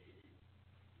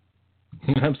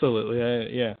 Absolutely,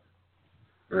 yeah.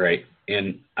 Right,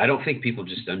 and I don't think people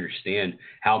just understand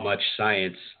how much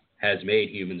science has made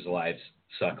humans' lives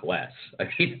suck less. I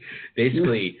mean,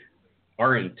 basically,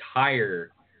 our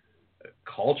entire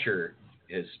culture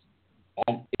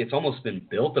it's almost been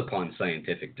built upon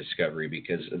scientific discovery,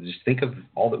 because just think of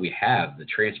all that we have, the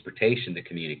transportation, the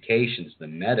communications, the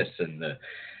medicine,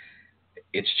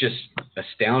 it's just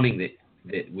astounding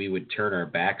that we would turn our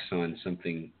backs on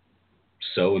something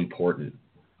so important.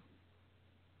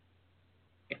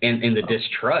 And the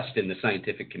distrust in the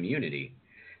scientific community.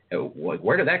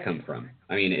 Where did that come from?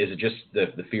 I mean, is it just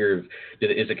the fear of,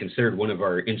 is it considered one of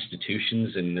our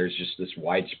institutions, and there's just this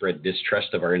widespread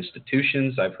distrust of our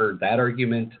institutions? I've heard that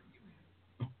argument.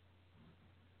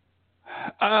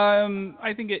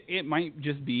 I think it might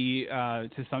just be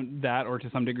to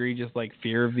some degree just like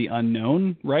fear of the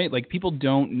unknown, right? Like, people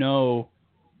don't know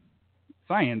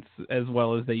science as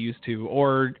well as they used to,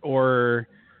 or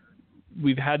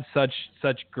we've had such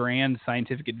grand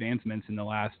scientific advancements in the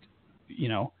last,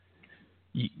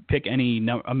 pick any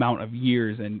amount of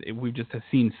years, and we've just have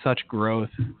seen such growth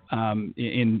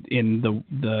in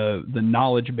the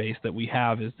knowledge base that we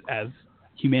have as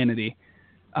humanity,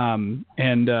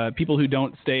 and people who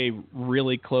don't stay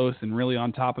really close and really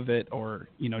on top of it, or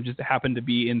just happen to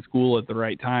be in school at the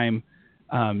right time,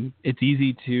 it's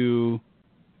easy to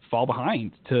fall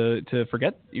behind, to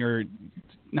forget, or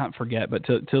not forget, but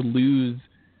to lose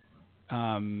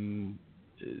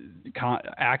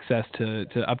access to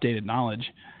updated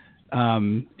knowledge,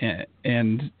 and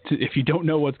if you don't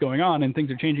know what's going on and things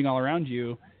are changing all around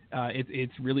you,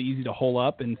 it's really easy to hole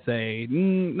up and say,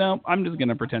 no, I'm just going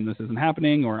to pretend this isn't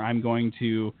happening, or I'm going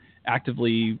to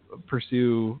actively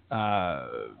pursue,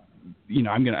 I'm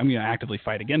going to actively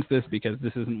fight against this because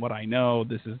this isn't what I know.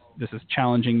 This is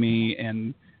challenging me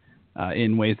and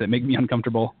in ways that make me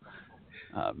uncomfortable.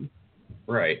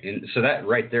 Right, and so that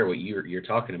right there, what you're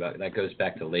talking about, that goes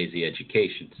back to lazy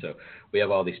education. So we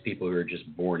have all these people who are just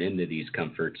born into these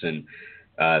comforts, and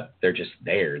they're just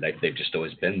there. They've just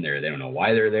always been there. They don't know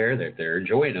why they're there. They're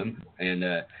enjoying them, and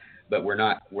but we're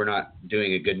not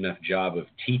doing a good enough job of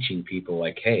teaching people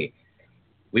like, hey,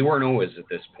 we weren't always at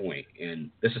this point, and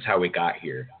this is how we got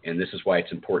here, and this is why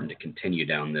it's important to continue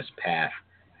down this path.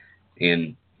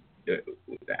 And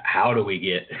how do we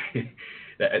get?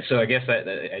 So I guess that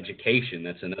education,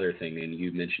 that's another thing. And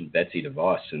you mentioned Betsy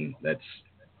DeVos, and that's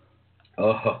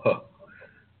oh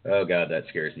God, that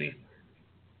scares me.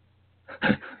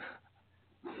 I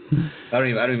don't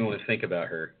even want to think about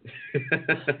her.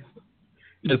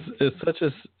 It's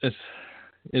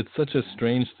such a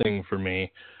strange thing for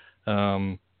me.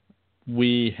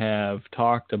 We have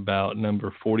talked about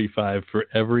number 45 for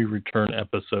every return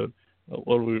episode.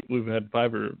 Well, we've had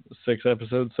 5 or 6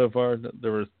 episodes so far.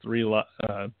 There were 3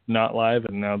 not live,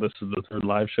 and now this is the 3rd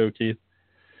live show, Keith.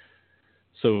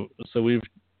 So we've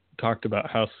talked about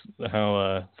how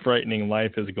frightening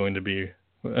life is going to be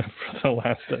for the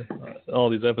last all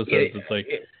these episodes.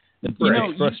 It's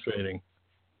frustrating.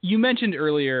 You mentioned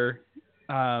earlier,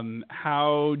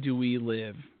 how do we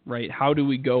live, right? How do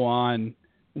we go on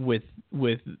with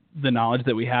the knowledge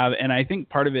that we have? And I think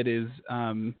part of it is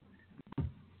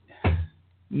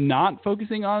not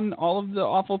focusing on all of the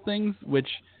awful things, which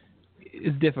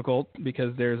is difficult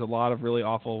because there's a lot of really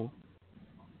awful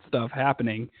stuff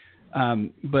happening.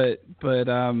 But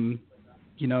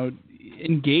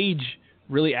engage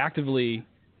really actively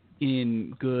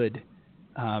in good.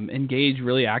 Engage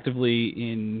really actively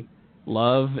in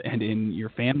love and in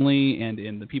your family and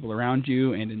in the people around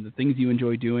you and in the things you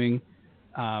enjoy doing.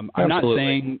 I'm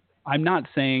not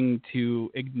saying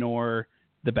to ignore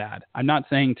the bad. I'm not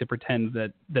saying to pretend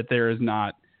that there is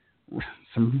not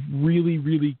some really,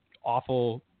 really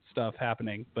awful stuff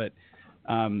happening. But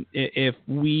if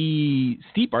we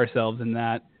steep ourselves in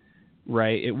that,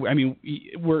 right?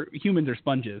 Humans are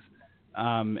sponges,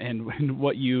 and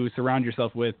what you surround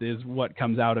yourself with is what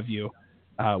comes out of you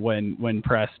when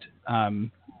pressed. I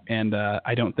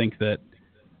don't think the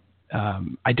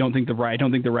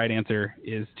right answer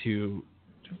is to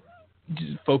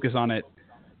just focus on it.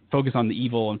 Focus on the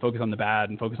evil and focus on the bad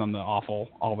and focus on the awful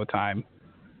all the time.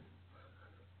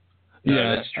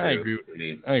 No, that's true.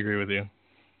 I agree with you.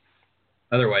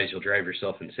 Otherwise, you'll drive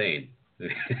yourself insane.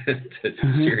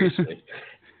 Seriously.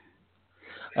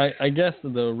 I guess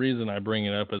the reason I bring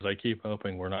it up is I keep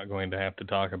hoping we're not going to have to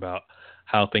talk about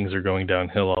how things are going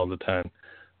downhill all the time.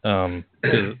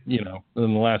 Because, in the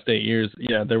last 8 years,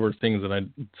 there were things that I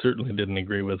certainly didn't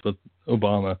agree with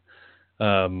Obama.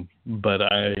 But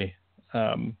it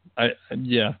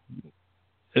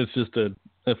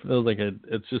feels like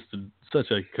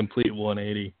such a complete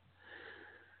 180.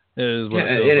 It is what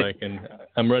it feels like, and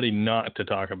I'm ready not to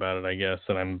talk about it, I guess,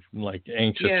 and I'm like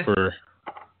anxious for.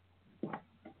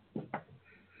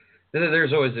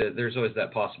 There's always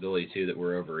that possibility too that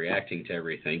we're overreacting to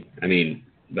everything. I mean,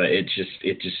 but it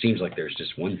just seems like there's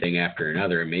just one thing after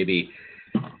another, and maybe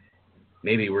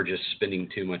we're just spending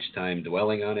too much time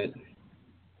dwelling on it,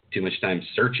 too much time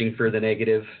searching for the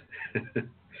negative.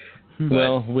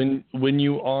 Well, when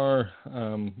you are,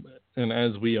 and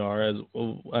as we are,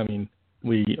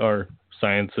 we are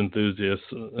science enthusiasts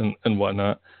and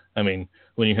whatnot. I mean,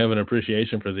 when you have an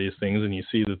appreciation for these things and you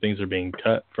see that things are being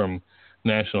cut from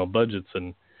national budgets,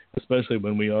 and especially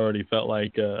when we already felt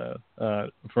like,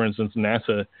 for instance,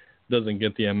 NASA doesn't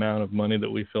get the amount of money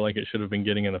that we feel like it should have been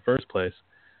getting in the first place.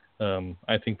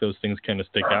 I think those things kind of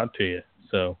stick out to you.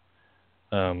 So,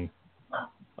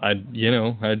 I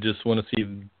just want to see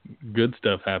good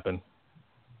stuff happen.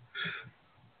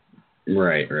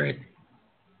 Right.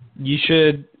 You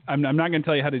should. I'm not going to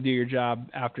tell you how to do your job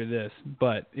after this,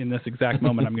 but in this exact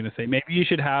moment, I'm going to say maybe you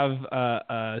should have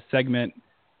a segment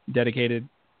dedicated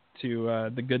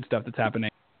to the good stuff that's happening.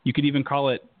 You could even call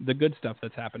it the good stuff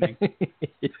that's happening.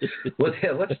 Let's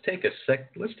take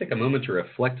a moment to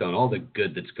reflect on all the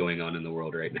good that's going on in the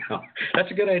world right now.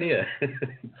 That's a good idea.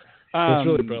 It's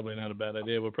really probably not a bad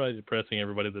idea. We're probably depressing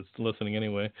everybody that's listening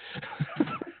anyway.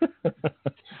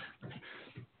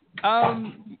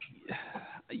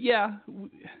 Yeah,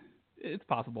 it's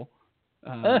possible.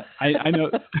 I know.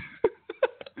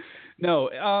 No,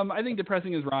 I think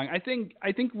depressing is wrong. I think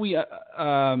we,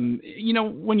 when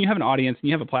you have an audience and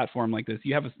you have a platform like this,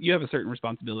 you have a certain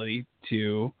responsibility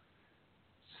to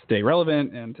stay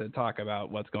relevant and to talk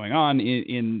about what's going on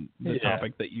in the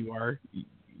topic that you are,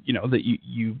 that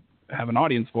you have an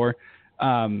audience for.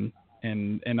 And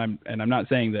I'm not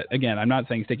saying that, again, I'm not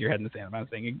saying stick your head in the sand. I'm not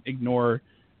saying ignore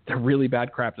the really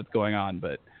bad crap that's going on,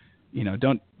 but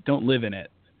don't live in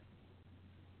it.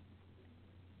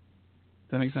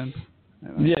 Does that make sense?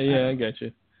 Yeah, I got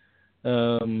you.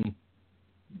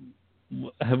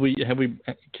 Have we,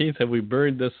 Keith? Have we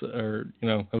buried this, or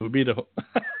have we beat a?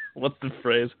 What's the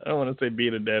phrase? I don't want to say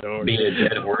beat a dead horse. Beat a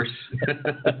dead horse.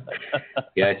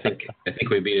 Yeah, I think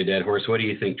we beat a dead horse. What do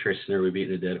you think, Tristan? Are we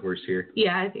beating a dead horse here?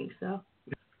 Yeah, I think so.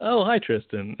 Oh, hi,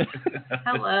 Tristan.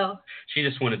 Hello. She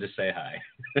just wanted to say hi.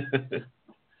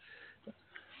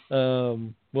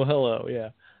 Well, hello. Yeah.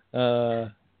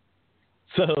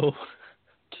 So,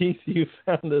 Keith, you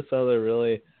found this other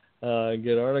really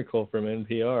good article from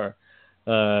NPR.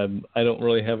 I don't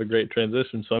really have a great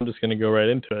transition, so I'm just going to go right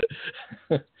into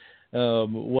it.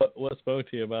 What spoke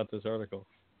to you about this article?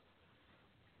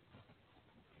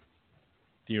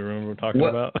 Do you remember what we're talking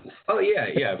about? Oh,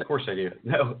 yeah, of course I do.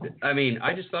 No, I mean,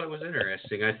 I just thought it was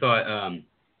interesting. I thought,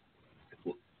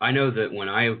 I know that when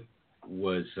I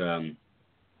was,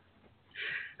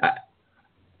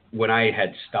 when I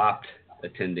had stopped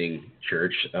attending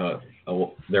church,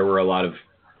 there were a lot of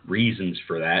reasons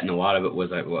for that, and a lot of it was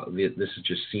this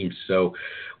just seems so.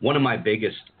 One of my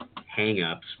biggest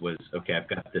hang-ups was, okay, I've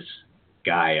got this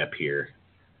guy up here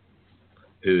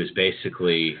who is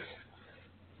basically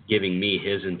giving me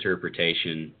his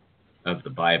interpretation of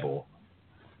the Bible,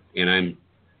 and I'm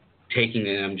taking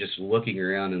it, I'm just looking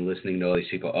around and listening to all these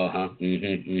people.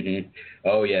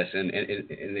 Oh yes, and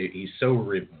he's so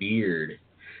revered.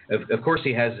 Of course,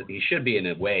 he should be in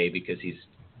a way, because he's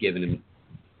given him,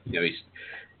 he's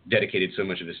dedicated so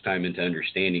much of his time into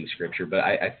understanding Scripture. But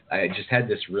I just had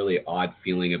this really odd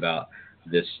feeling about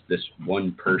this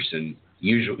one person,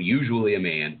 usually a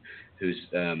man, who's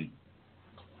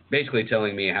basically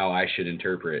telling me how I should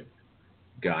interpret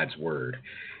God's Word.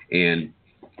 And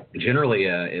generally,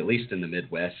 at least in the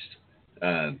Midwest,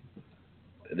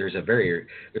 there's a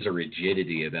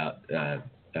rigidity about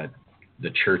the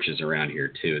churches around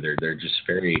here too. They're just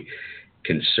very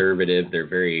conservative. They're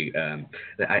very.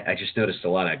 I just noticed a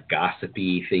lot of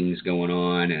gossipy things going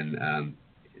on, and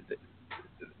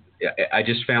I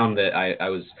just found that I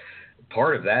was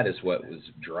part of that is what was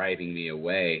driving me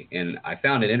away. And I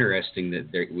found it interesting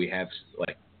that we have,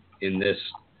 like, in this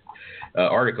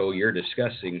article you're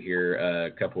discussing here,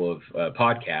 a couple of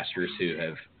podcasters who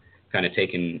have kind of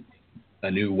taken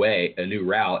a new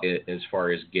route as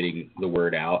far as getting the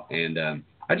word out. And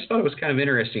I just thought it was kind of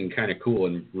interesting, kind of cool,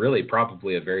 and really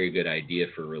probably a very good idea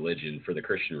for religion, for the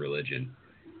Christian religion.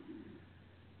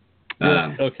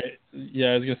 Okay. Yeah,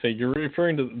 I was going to say, you're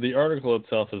referring to the article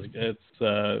itself. It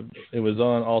was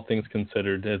on All Things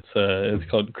Considered. It's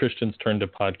called Christians Turn to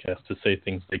Podcasts to Say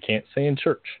Things They Can't Say in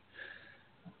Church.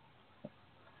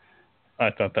 I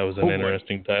thought that was an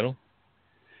interesting title.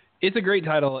 It's a great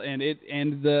title, and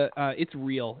it's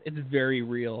real. It's very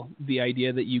real. The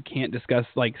idea that you can't discuss,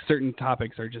 like, certain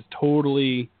topics are just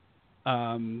totally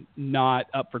not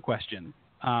up for question.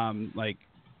 And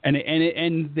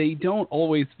they don't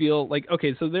always feel like,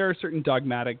 okay, so there are certain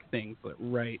dogmatic things,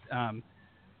 right?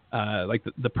 Like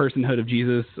the personhood of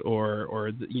Jesus,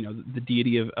 or the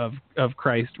deity of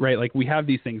Christ, right? Like, we have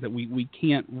these things that we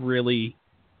can't really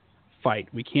fight.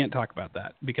 We can't talk about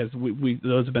that because we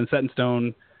those have been set in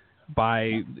stone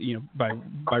by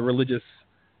religious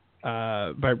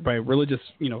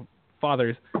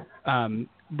fathers.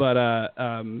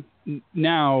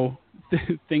 Now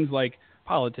things like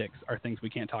politics are things we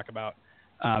can't talk about,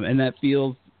 and that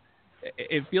feels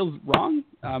wrong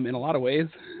in a lot of ways,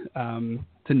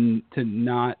 to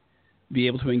not be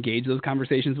able to engage those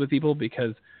conversations with people,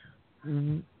 because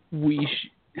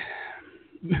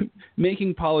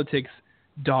making politics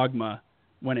dogma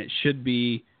when it should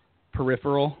be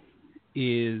peripheral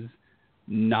is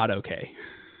not okay,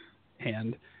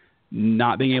 and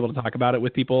not being able to talk about it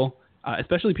with people,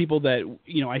 especially people that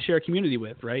I share a community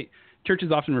with, right?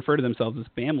 Churches often refer to themselves as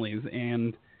families,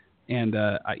 and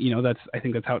I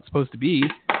think that's how it's supposed to be,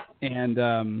 and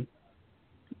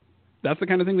that's the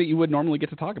kind of thing that you would normally get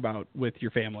to talk about with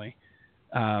your family.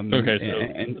 Okay,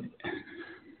 so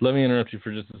let me interrupt you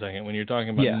for just a second. When you're talking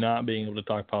about not being able to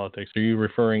talk politics, are you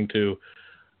referring to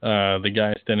the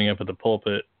guy standing up at the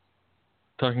pulpit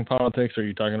talking politics, or are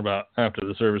you talking about after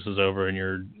the service is over and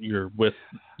you're with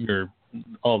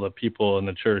all the people in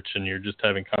the church and you're just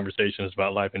having conversations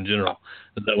about life in general?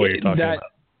 Is that what you're talking about?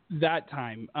 That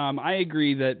time. I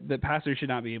agree that pastors should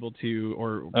not be able to,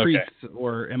 or priests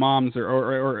or imams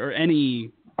or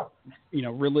any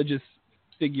religious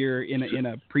figure in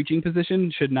a preaching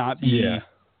position should not be. Yeah.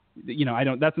 You know, I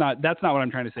don't. That's not what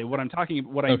I'm trying to say. What I'm talking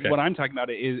about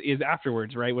is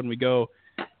afterwards, right? When we go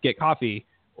get coffee,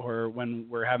 or when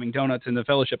we're having donuts in the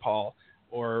fellowship hall,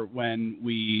 or when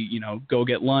we go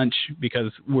get lunch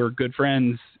because we're good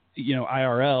friends,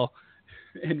 IRL,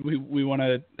 and we want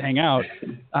to hang out.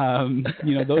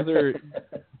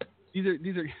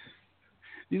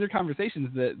 These are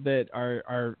conversations that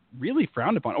are really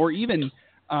frowned upon, or even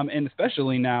and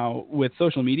especially now with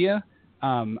social media.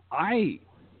 I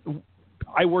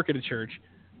work at a church,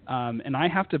 and I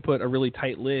have to put a really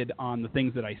tight lid on the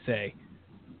things that I say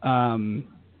on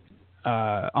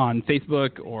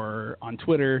Facebook or on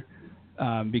Twitter,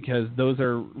 because those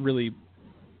are really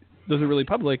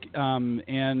public,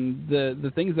 and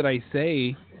the things that I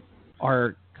say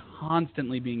are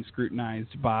constantly being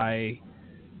scrutinized by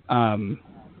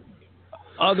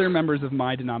other members of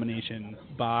my denomination,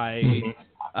 by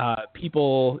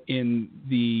people in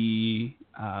the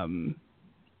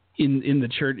in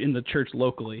the church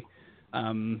locally,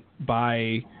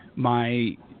 by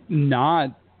my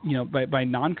by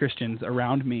non-Christians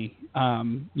around me.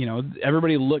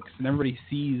 Everybody looks and everybody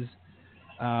sees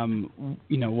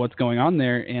what's going on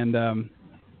there, and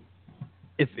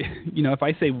if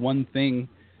I say one thing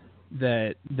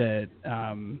that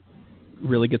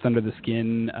really gets under the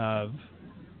skin of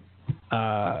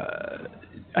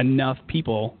enough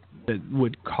people that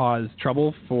would cause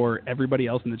trouble for everybody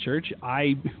else in the church,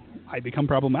 I become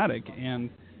problematic, and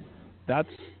that's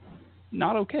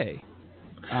not okay.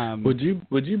 Would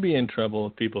you be in trouble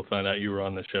if people found out you were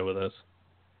on the show with us?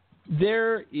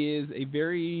 There is a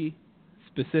very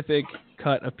specific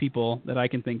cut of people that I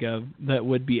can think of that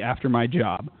would be after my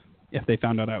job if they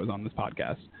found out I was on this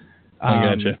podcast.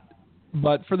 I gotcha.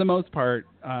 But for the most part,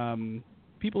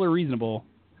 people are reasonable.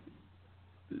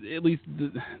 At least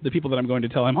the people that I'm going to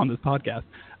tell I'm on this podcast.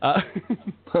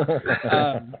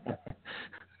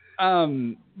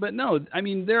 But no, I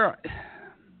mean,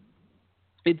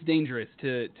 it's dangerous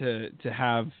to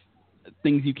have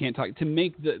things you can't talk, to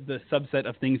make the subset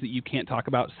of things that you can't talk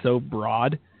about so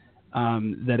broad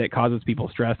that it causes people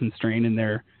stress and strain in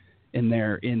their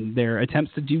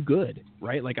attempts to do good,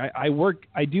 right? Like I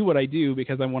do what I do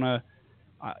because I want to,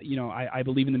 I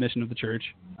believe in the mission of the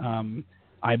church.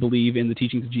 I believe in the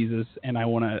teachings of Jesus, and I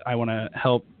want to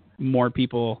help more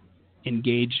people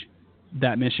engage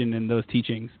that mission and those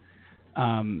teachings.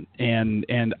 And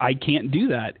I can't do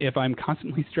that if I'm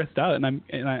constantly stressed out and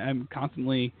I'm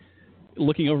constantly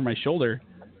looking over my shoulder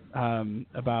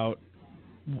about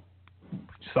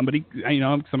somebody.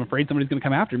 I'm afraid somebody's going to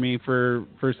come after me for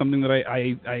something that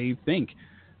I think.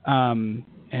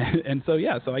 And so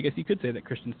I guess you could say that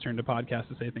Christians turn to podcasts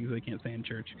to say things they can't say in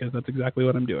church, because that's exactly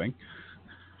what I'm doing.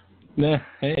 Nah,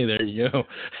 hey, there you go.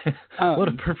 What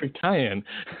a perfect tie-in.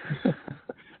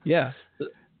 Yeah.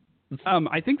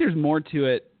 I think there's more to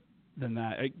it than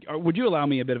that. Would you allow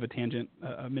me a bit of a tangent,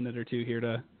 a minute or two here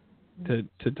to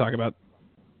talk about?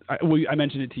 I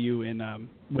mentioned it to you in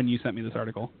when you sent me this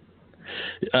article.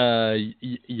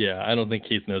 Yeah, I don't think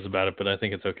Keith knows about it, but I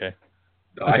think it's okay.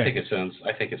 Okay. I think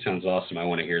it sounds awesome. I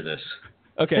want to hear this.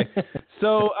 Okay.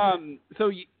 So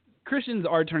Christians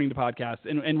are turning to podcasts,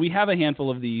 and we have a handful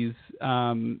of these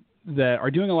that are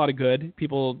doing a lot of good.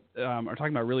 People are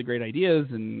talking about really great ideas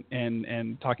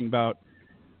and talking about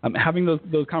having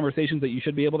those conversations that you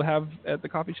should be able to have at the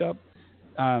coffee shop,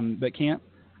 but can't.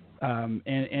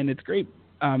 And it's great.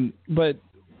 But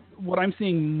what I'm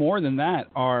seeing more than that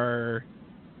are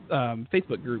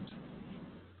Facebook groups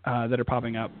that are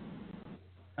popping up,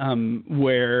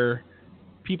 where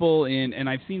people and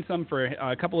I've seen some for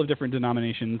a couple of different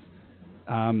denominations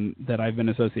that I've been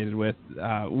associated with,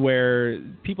 where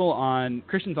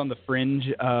Christians on the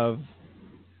fringe of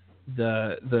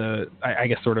the I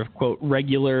guess sort of quote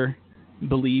regular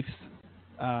beliefs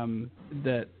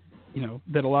that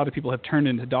a lot of people have turned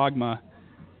into dogma.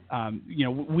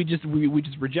 We just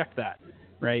reject that,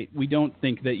 right? We don't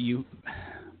think that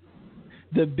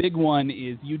the big one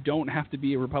is you don't have to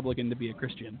be a Republican to be a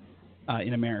Christian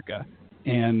in America,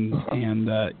 and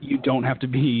you don't have to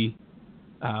be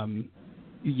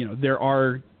there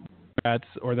are Democrats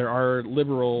or there are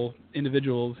liberal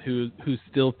individuals who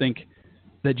still think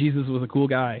that Jesus was a cool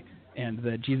guy and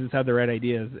that Jesus had the right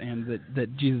ideas and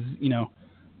that Jesus knew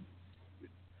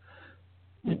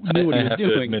what he was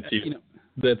doing. To admit to you,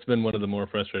 that's been one of the more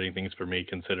frustrating things for me,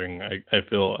 considering I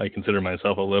feel I consider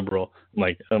myself a liberal.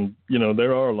 Like,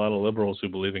 there are a lot of liberals who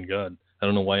believe in God. I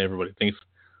don't know why everybody thinks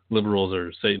liberals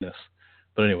are Satanists.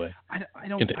 But anyway, I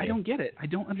don't get it. I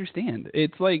don't understand.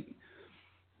 It's like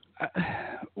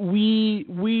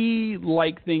we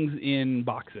like things in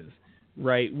boxes,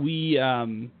 right? We,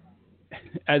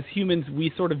 as humans,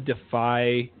 we sort of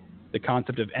defy the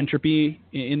concept of entropy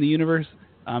in the universe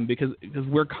because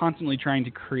we're constantly trying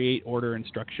to create order and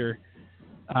structure.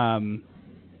 I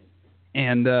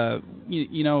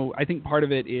think part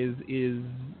of it is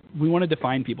we want to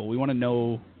define people. We want to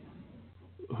know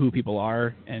who people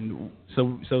are, and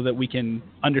so that we can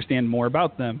understand more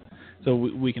about them, so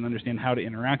we can understand how to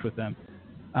interact with them.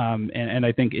 And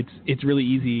I think it's really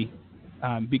easy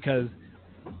because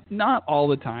not all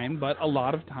the time, but a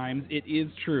lot of times it is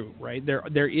true, right?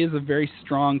 There is a very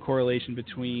strong correlation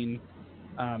between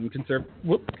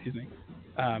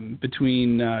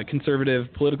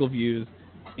conservative political views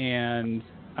and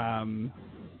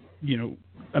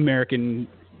American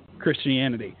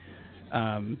Christianity.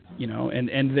 And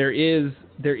there is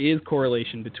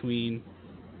correlation between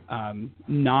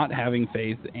not having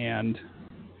faith and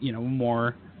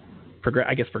more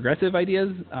progressive ideas.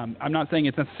 I'm not saying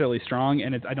it's necessarily strong,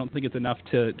 and I don't think it's enough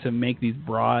to make these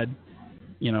broad,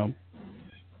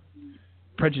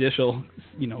 prejudicial,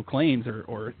 claims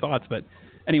or thoughts. But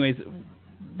anyways,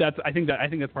 I think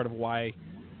that's part of why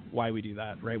we do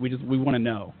that, right? We want to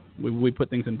know. We put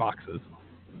things in boxes.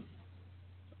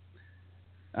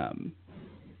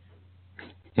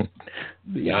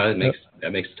 Yeah,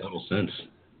 that makes total sense.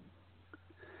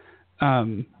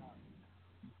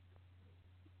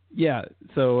 Yeah.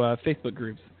 So Facebook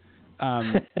groups,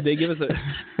 they give us a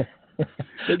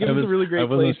really great. I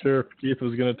wasn't sure if Keith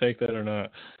was going to take that or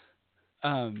not.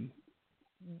 The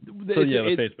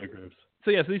Facebook groups.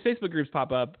 So these Facebook groups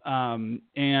pop up,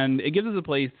 and it gives us a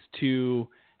place to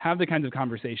have the kinds of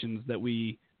conversations that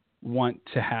we want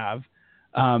to have,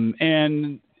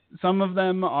 and some of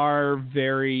them are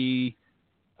very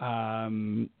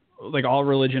like all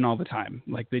religion all the time.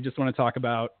 Like they just want to talk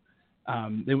about.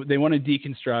 They want to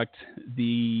deconstruct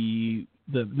the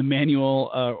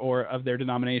manual or of their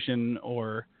denomination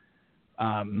or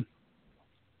the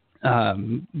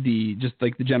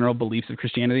general beliefs of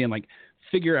Christianity and like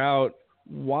figure out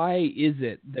why is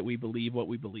it that we believe what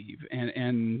we believe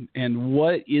and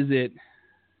what is it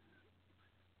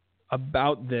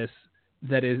about this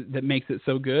that makes it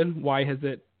so good? Why has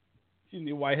it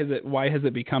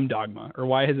become dogma, or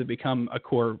why has it become a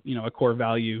core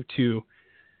value to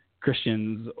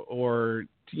Christians or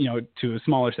to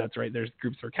smaller sets, right? There's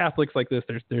groups for Catholics like this.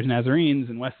 There's Nazarenes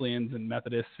and Wesleyans and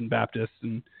Methodists and Baptists,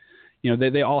 and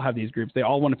they all have these groups. They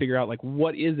all want to figure out like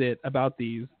what is it about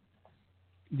these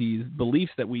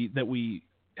beliefs that we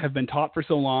have been taught for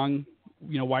so long.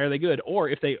 Why are they good? Or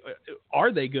if they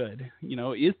are they good?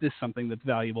 Is this something that's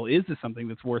valuable? Is this something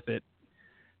that's worth it?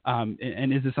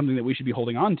 And is this something that we should be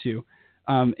holding on to?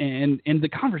 And the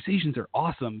conversations are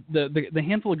awesome. The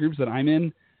handful of groups that I'm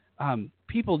in,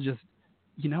 people just,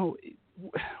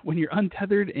 when you're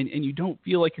untethered and you don't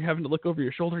feel like you're having to look over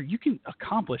your shoulder, you can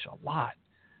accomplish a lot.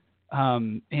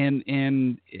 And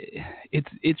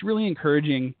it's really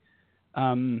encouraging,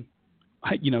 to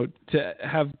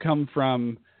have come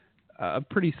from a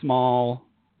pretty small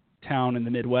town in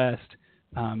the Midwest,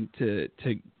 to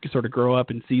sort of grow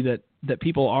up and see that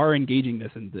people are engaging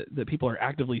this and that people are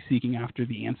actively seeking after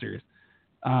the answers,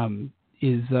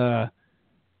 it's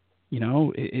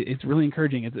really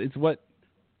encouraging. It's what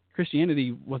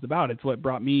Christianity was about. It's what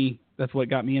that's what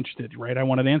got me interested, right? I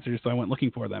wanted answers, so I went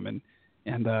looking for them, and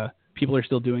people are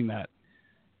still doing that,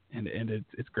 and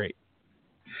it's great.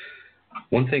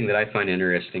 One thing that I find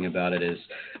interesting about it is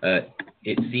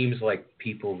it seems like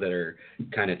people that are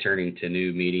kind of turning to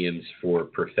new mediums for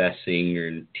professing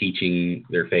or teaching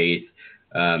their faith,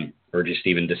 or just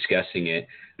even discussing it,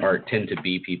 tend to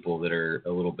be people that are a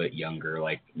little bit younger,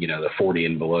 like, the 40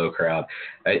 and below crowd.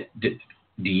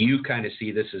 Do you kind of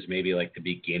see this as maybe like the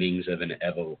beginnings of an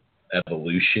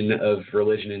evolution of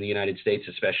religion in the United States,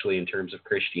 especially in terms of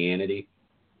Christianity?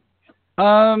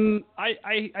 I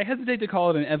hesitate to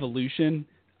call it an evolution.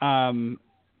 Well,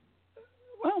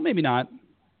 maybe not.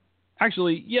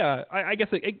 Actually, yeah, I guess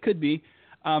it could be.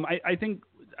 I think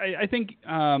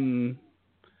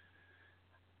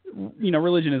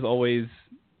religion is always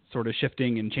sort of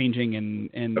shifting and changing,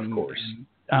 and of course.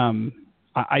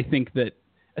 I think that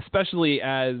especially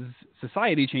as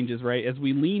society changes, right? As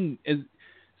we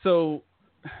so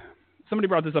somebody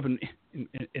brought this up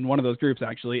in one of those groups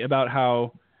actually about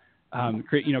how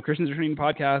Christians are turning to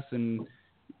podcasts, and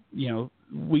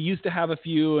we used to have a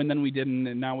few and then we didn't,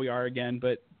 and now we are again.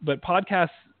 But podcasts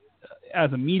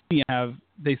as a medium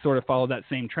they sort of follow that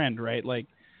same trend, right? Like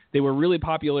they were really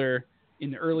popular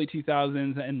in the early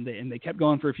 2000s, and they kept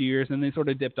going for a few years, and they sort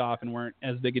of dipped off and weren't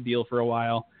as big a deal for a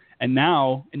while. And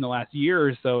now, in the last year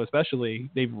or so, especially,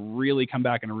 they've really come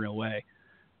back in a real way.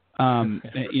 And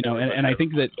I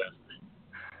think that,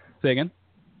 Say again?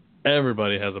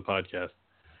 Everybody has a podcast.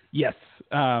 Yes.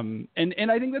 And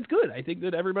I think that's good. I think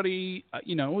that everybody,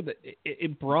 that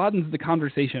it broadens the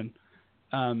conversation.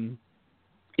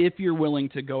 If you're willing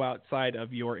to go outside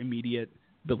of your immediate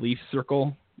belief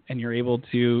circle and you're able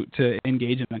to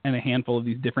engage in a handful of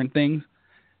these different things,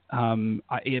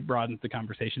 it broadens the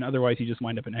conversation. Otherwise, you just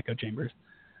wind up in echo chambers.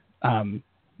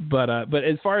 But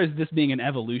as far as this being an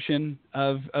evolution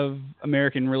of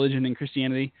American religion and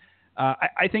Christianity,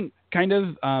 I think kind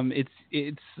of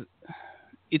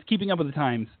it's keeping up with the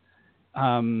times.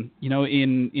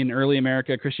 In early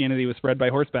America, Christianity was spread by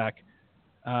horseback,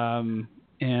 and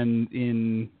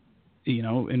in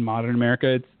modern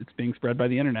America, it's being spread by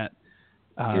the internet.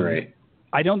 Right.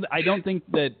 I don't think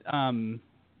that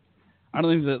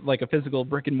like a physical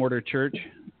brick and mortar church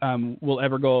will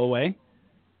ever go away.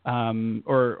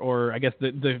 Or I guess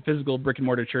the physical brick and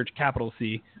mortar church, capital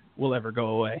C, will ever go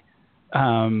away.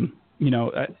 Some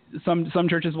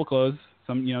churches will close.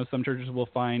 Some churches will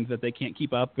find that they can't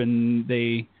keep up, and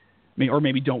they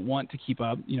maybe don't want to keep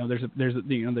up. There's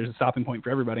a stopping point for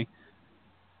everybody.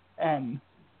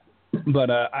 But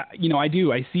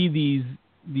I see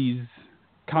these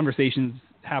conversations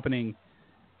happening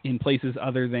in places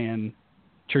other than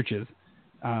churches.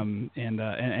 I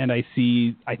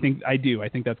think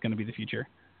that's going to be the future,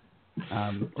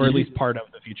 or at least part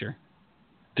of the future.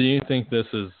 Do you think this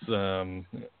is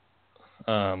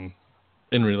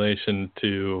in relation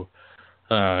to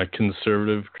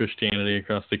conservative Christianity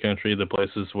across the country, the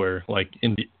places where, like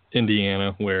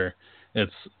Indiana, where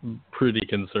it's pretty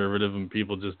conservative and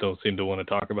people just don't seem to want to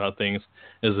talk about things?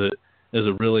 Is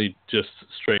it really just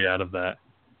straight out of that?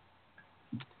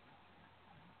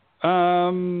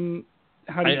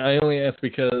 I only ask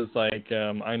because,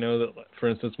 I know that, for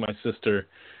instance, my sister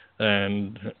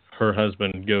and her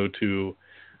husband go to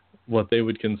what they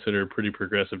would consider pretty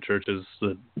progressive churches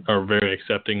that are very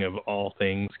accepting of all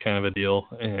things, kind of a deal,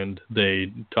 and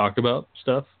they talk about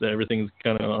stuff, that everything's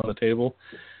kind of on the table.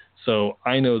 So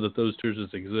I know that those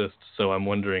churches exist, so I'm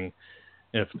wondering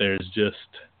if there's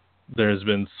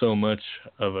been so much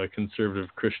of a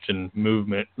conservative Christian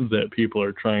movement that people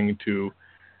are trying to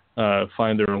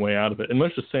find their own way out of it, in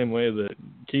much the same way that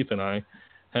Keith and I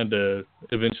had to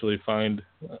eventually find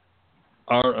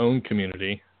our own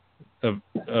community of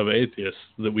atheists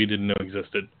that we didn't know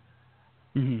existed.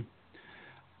 Mm-hmm.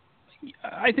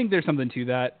 I think there's something to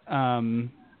that.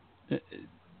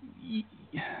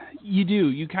 You do.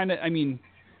 You kind of. I mean,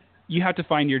 you have to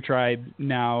find your tribe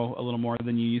now a little more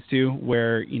than you used to.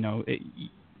 Where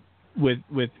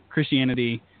with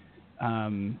Christianity.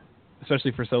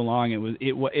 Especially for so long,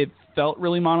 it felt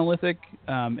really monolithic,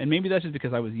 and maybe that's just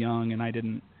because I was young and I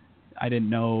didn't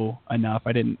know enough.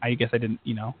 I guess I didn't.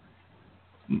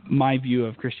 My view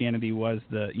of Christianity was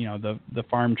the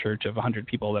farm church of 100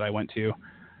 people that I went to.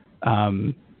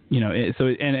 And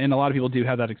a lot of people do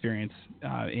have that experience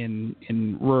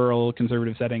in rural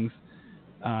conservative settings.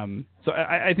 So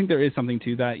I think there is something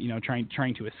to that.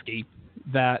 Trying to escape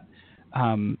that.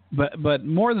 But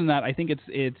more than that, I think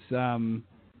it's a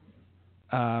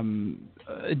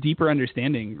deeper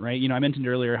understanding, right? I mentioned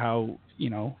earlier how,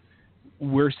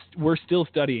 we're still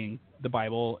studying the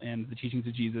Bible and the teachings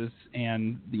of Jesus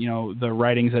and, the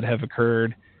writings that have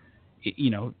occurred,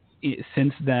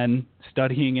 since then,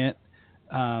 studying it.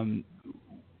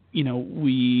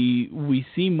 We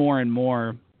see more and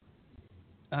more,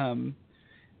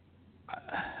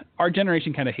 our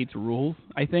generation kind of hates rules,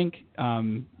 I think,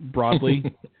 broadly.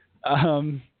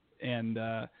 I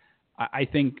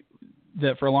think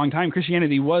that for a long time,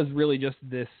 Christianity was really just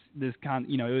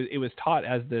it was taught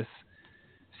as this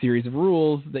series of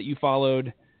rules that you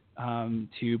followed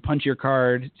to punch your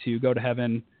card to go to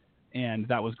heaven, and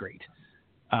that was great.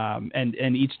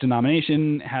 And each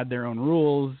denomination had their own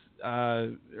rules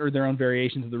or their own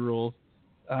variations of the rules,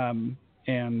 and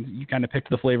you kind of picked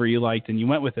the flavor you liked and you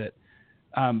went with it.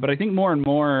 But I think more and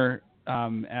more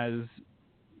as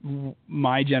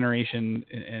my generation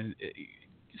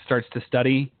starts to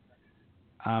study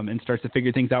and starts to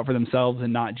figure things out for themselves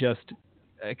and not just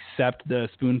accept the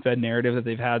spoon-fed narrative that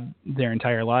they've had their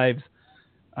entire lives,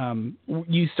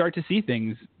 you start to see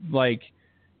things like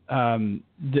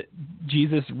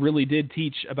Jesus really did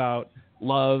teach about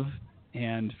love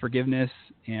and forgiveness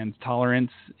and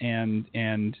tolerance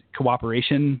and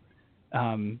cooperation.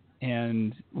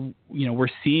 And we're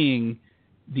seeing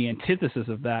the antithesis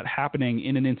of that happening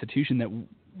in an institution that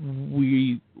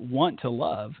we want to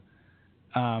love.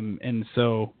 And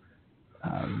so,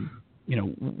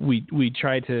 we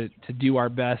try to do our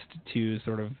best to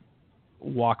sort of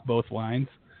walk both lines,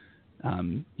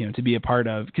 to be a part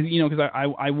of, because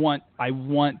I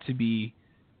want to be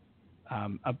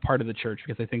a part of the church,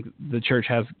 because I think the church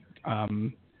has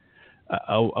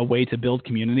a way to build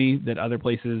community that other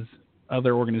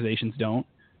organizations don't.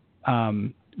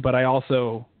 But I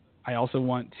also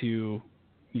want to,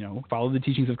 follow the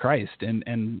teachings of Christ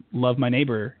and love my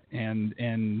neighbor and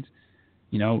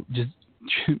just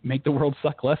make the world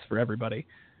suck less for everybody.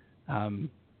 So.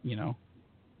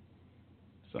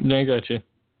 Yeah, I got you.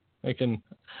 I can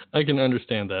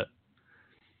understand that.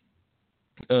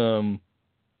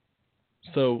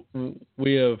 So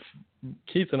we have,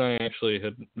 Keith and I actually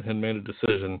had made a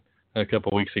decision a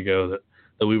couple weeks ago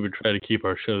that we would try to keep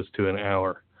our shows to an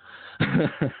hour.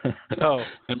 Oh,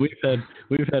 and we've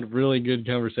had really good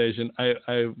conversation.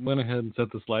 I went ahead and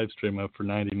set this live stream up for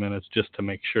 90 minutes just to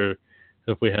make sure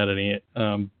if we had any,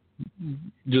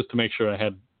 just to make sure I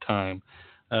had time.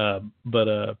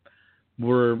 But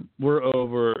we're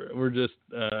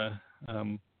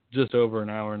just over an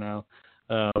hour now.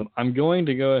 I'm going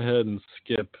to go ahead and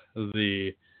skip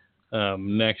the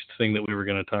next thing that we were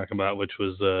going to talk about, which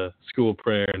was school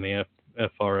prayer and the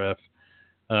FRF,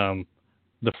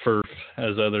 the FERF,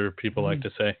 as other people like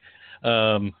to say,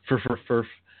 FERF.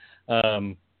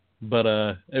 But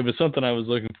it was something I was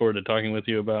looking forward to talking with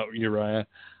you about, Uriah.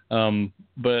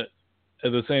 But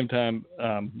at the same time,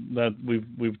 that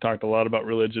we've talked a lot about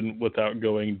religion without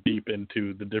going deep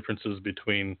into the differences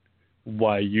between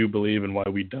why you believe and why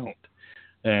we don't.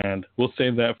 And we'll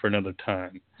save that for another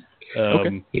time.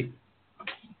 Okay.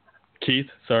 Keith,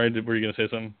 sorry, were you going to say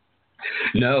something?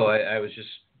 No, I was just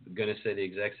going to say the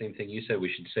exact same thing you said.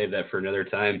 We should save that for another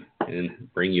time and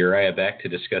bring Uriah back to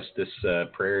discuss this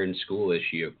prayer in school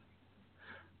issue.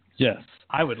 Yes.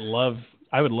 I would love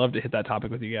to hit that topic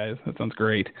with you guys. That sounds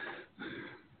great.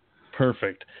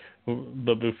 Perfect.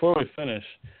 But before we finish,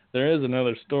 there is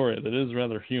another story that is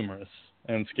rather humorous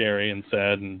and scary and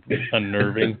sad and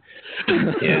unnerving.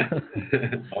 Yeah,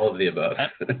 all of the above.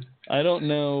 I don't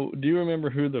know. Do you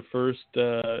remember who the first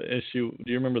issue?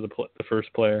 Do you remember the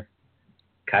first player?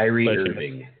 Kyrie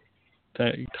Irving.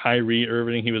 Kyrie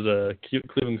Irving. He was a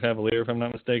Cleveland Cavalier, if I'm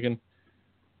not mistaken.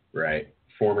 Right.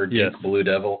 Former Duke Blue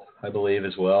Devil, I believe,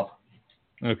 as well.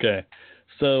 Okay.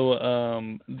 So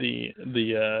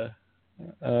the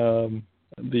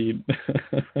the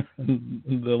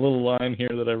little line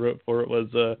here that I wrote for it was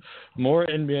more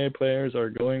NBA players are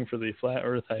going for the flat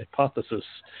Earth hypothesis.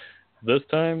 This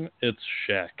time it's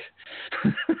Shaq.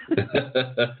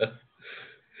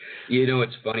 You know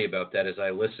what's funny about that is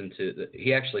I listened to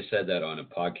he actually said that on a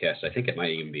podcast. I think it might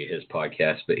even be his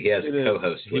podcast, but he has a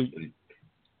co-host with him.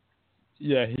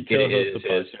 Yeah, he co-hosts the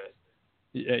podcast.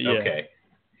 Yeah. Okay.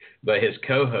 But his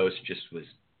co-host just was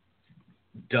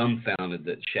dumbfounded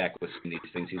that Shaq was saying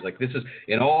these things. He's like, this is,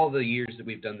 in all the years that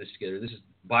we've done this together, this is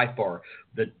by far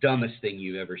the dumbest thing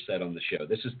you've ever said on the show.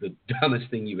 This is the dumbest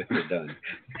thing you've ever done.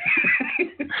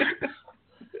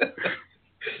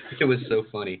 It was so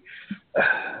funny.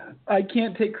 I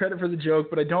can't take credit for the joke,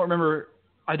 but I don't remember.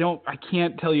 I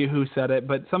can't tell you who said it,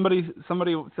 but somebody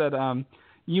said,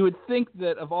 you would think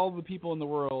that of all the people in the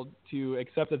world to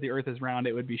accept that the Earth is round,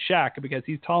 it would be Shaq because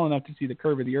he's tall enough to see the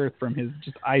curve of the Earth from his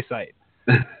just eyesight.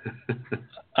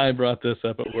 I brought this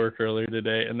up at work earlier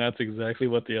today, and that's exactly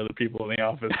what the other people in the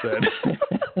office said.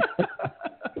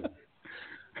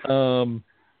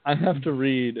 I have to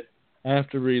read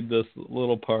this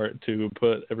little part to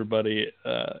put everybody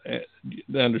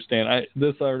to understand.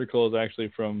 This article is actually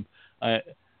from the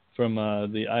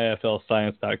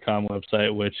IFLscience.com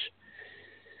website, which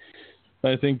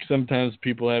I think sometimes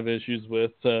people have issues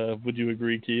with. Would you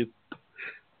agree, Keith?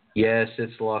 Yes,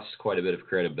 it's lost quite a bit of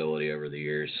credibility over the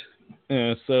years.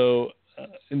 So,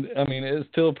 I mean, it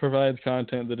still provides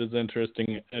content that is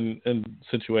interesting in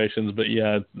situations, but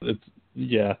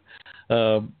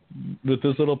with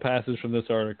this little passage from this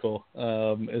article,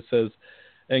 it says,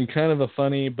 and kind of a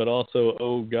funny but also,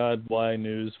 oh God, why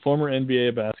news, former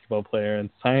NBA basketball player and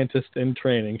scientist in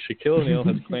training, Shaquille O'Neal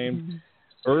has claimed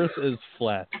Earth is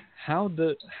flat. How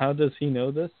does he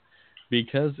know this?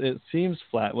 Because it seems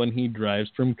flat when he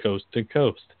drives from coast to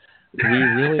coast. We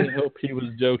really hope he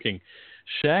was joking.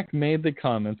 Shaq made the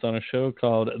comments on a show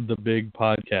called The Big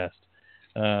Podcast.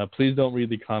 Please don't read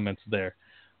the comments there.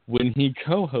 When he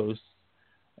co-hosts,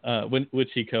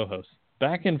 which he co-hosts,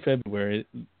 back in February,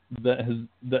 that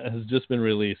has just been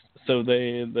released. So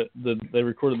they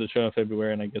recorded the show in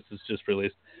February, and I guess it's just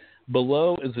released.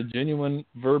 Below is a genuine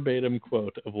verbatim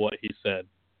quote of what he said.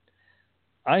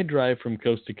 I drive from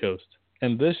coast to coast,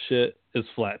 and this shit is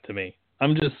flat to me.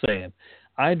 I'm just saying.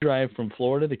 I drive from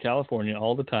Florida to California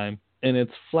all the time, and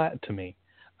it's flat to me.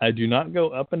 I do not go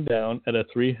up and down at a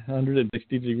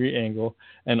 360-degree angle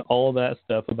and all that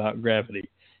stuff about gravity.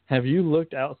 Have you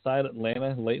looked outside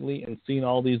Atlanta lately and seen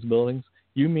all these buildings?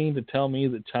 You mean to tell me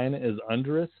that China is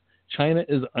under us? China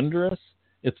is under us?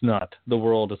 It's not. The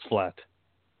world is flat.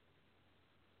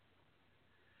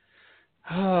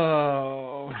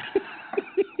 Oh.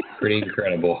 Pretty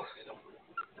incredible.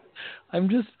 I'm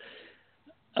just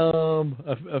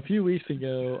a few weeks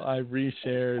ago I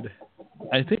reshared.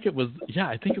 I think it was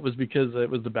because it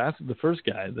was the first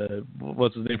guy,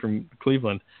 what's his name from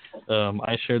Cleveland.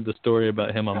 I shared the story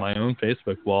about him on my own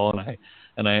Facebook wall,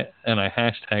 and I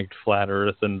hashtagged Flat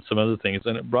Earth and some other things,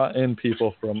 and it brought in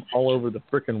people from all over the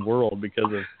frickin' world because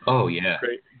of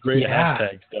great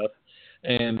hashtag stuff.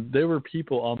 And there were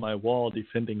people on my wall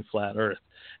defending Flat Earth,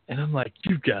 and I'm like,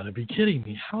 you've got to be kidding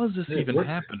me! How is this even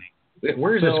happening?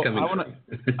 Where is this coming from?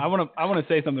 I want to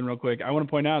say something real quick. I want to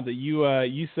point out that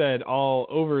you said all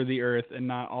over the earth and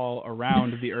not all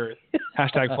around the earth.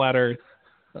 Hashtag Flat Earth.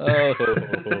 Oh,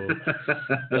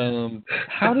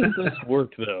 how does this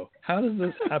work though? How does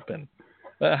this happen?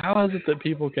 How is it that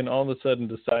people can all of a sudden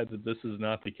decide that this is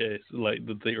not the case, like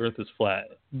that the earth is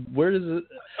flat? Where does it?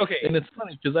 Okay. And it's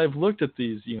funny because I've looked at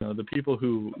these, the people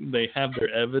who they have their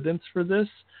evidence for this,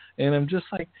 and I'm just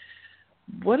like,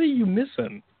 what are you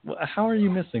missing? How are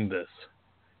you missing this?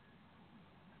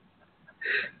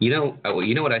 You know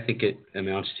what I think it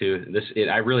amounts to?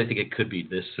 I really think it could be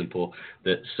this simple,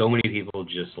 that so many people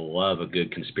just love a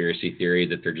good conspiracy theory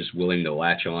that they're just willing to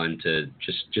latch on to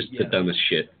just the dumbest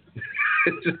shit.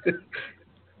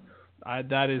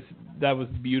 That was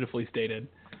beautifully stated.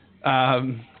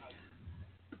 I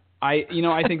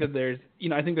think that there's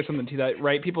something to that,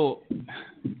 right?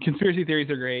 Conspiracy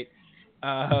theories are great.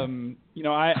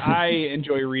 I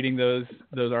enjoy reading those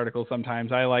articles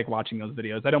sometimes. I like watching those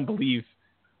videos. I don't believe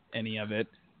any of it,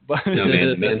 but no, man,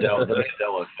 the Mandela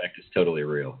effect is totally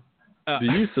real. Do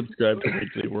you subscribe to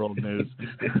Weekly World News?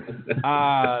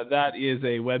 That is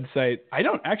a website. I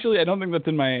don't think that's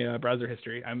in my browser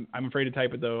history. I'm afraid to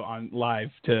type it though on live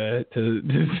to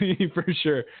see for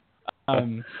sure.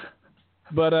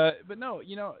 But no,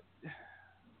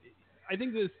 I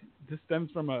think this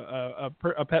stems from a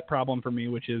pet problem for me,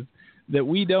 which is that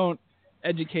we don't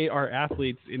educate our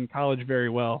athletes in college very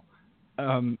well.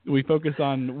 We focus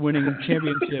on winning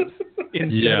championships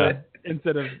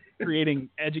instead of creating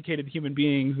educated human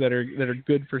beings that are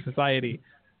good for society.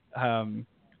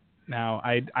 Now,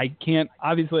 I can't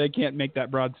make that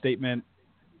broad statement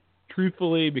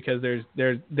truthfully because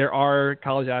there are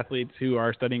college athletes who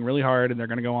are studying really hard and they're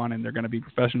going to go on and they're going to be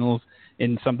professionals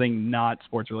in something not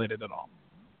sports related at all.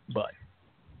 But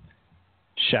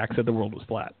Shaq said the world was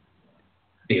flat.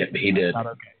 Yeah, he did. Not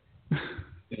okay.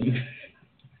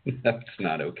 That's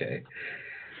not okay.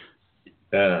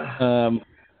 I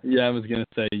was gonna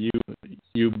say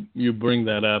you bring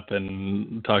that up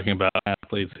and talking about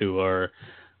athletes who are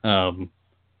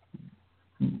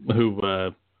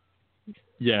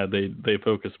they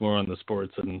focus more on the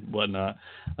sports and whatnot.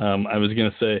 I was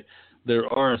gonna say there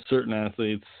are certain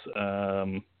athletes.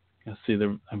 I was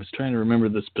trying to remember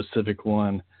the specific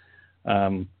one.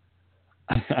 I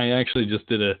actually just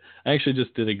did a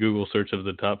Google search of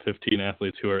the top 15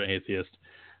 athletes who are atheists,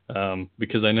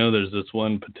 because I know there's this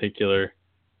one particular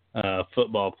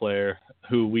football player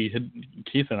who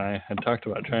Keith and I had talked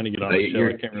about trying to get on the show.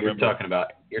 I can't remember.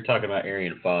 You're talking about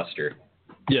Arian Foster.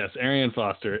 Yes, Arian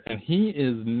Foster, and he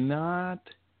is not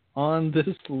on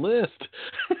this list.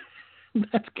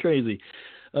 That's crazy.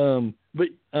 And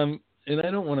I'm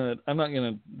not going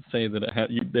to say that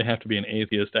they have to be an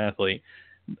atheist athlete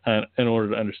in order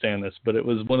to understand this, but it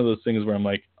was one of those things where I'm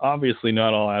like, obviously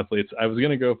not all athletes. I was going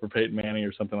to go for Peyton Manning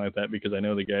or something like that because I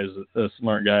know the guy's a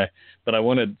smart guy, but I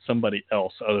wanted somebody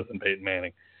else other than Peyton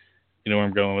Manning. You know where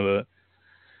I'm going with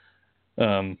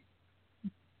it?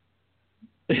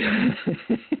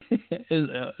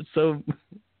 So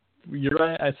you're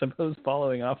right. I suppose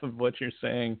following off of what you're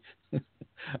saying,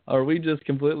 are we just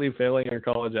completely failing our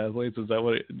college athletes? Is that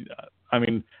what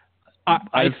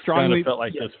I've strongly kind of felt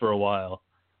like this for a while.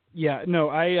 Yeah, no,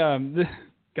 I've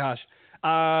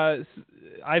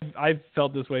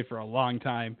felt this way for a long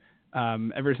time.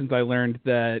 Ever since I learned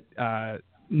that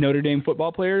Notre Dame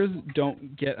football players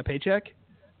don't get a paycheck,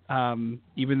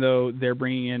 even though they're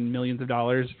bringing in millions of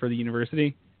dollars for the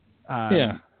university.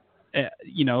 That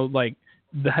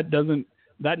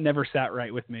never sat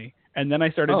right with me. And then I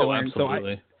started to learn.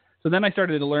 Absolutely. So then I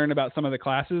started to learn about some of the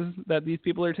classes that these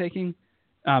people are taking.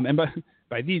 And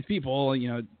by these people,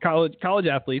 college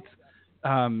athletes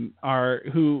are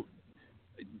who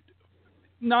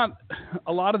not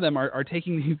a lot of them are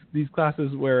taking these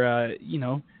classes where,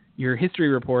 your history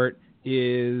report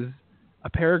is a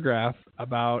paragraph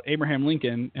about Abraham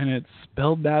Lincoln and it's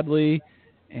spelled badly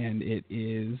and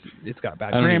it's got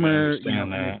bad I don't even grammar.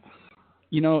 understand that.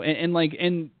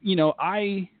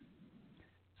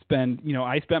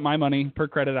 I spent my money per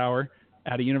credit hour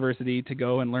at a university to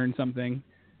go and learn something.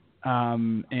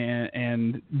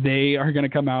 And they are going to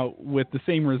come out with the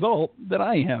same result that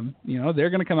I am. They're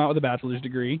going to come out with a bachelor's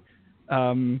degree.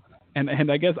 And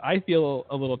I guess I feel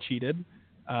a little cheated,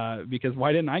 because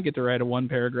why didn't I get to write a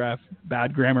 1-paragraph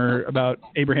bad grammar about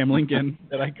Abraham Lincoln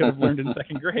that I could have learned in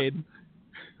second grade?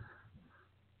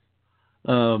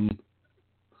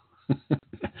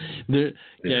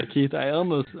 Keith, I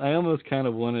almost kind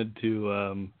of wanted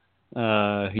to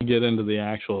get into the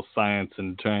actual science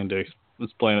and trying to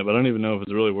explain it, but I don't even know if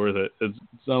it's really worth it. It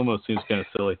almost seems kind of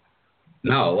silly.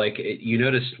 No, you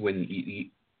noticed when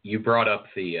you brought up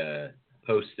the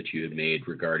post that you had made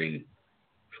regarding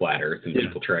flat Earth and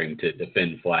people trying to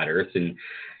defend flat Earth, and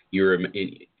you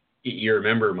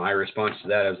remember my response to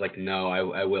that? I was like, no,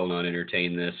 I will not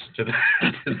entertain this. To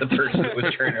the person that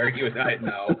was trying to argue with it,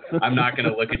 no, I'm not going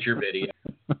to look at your video.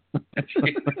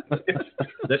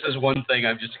 This is one thing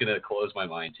I'm just going to close my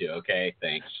mind to. Okay,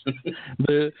 thanks.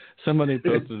 Somebody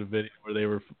posted a video where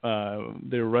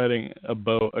they were riding a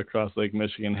boat across Lake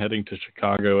Michigan heading to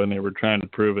Chicago, and they were trying to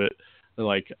prove it.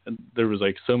 Like, there was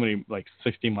so many,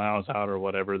 60 miles out or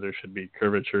whatever, there should be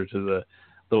curvature to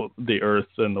the earth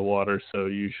and the water, so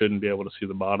you shouldn't be able to see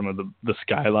the bottom of the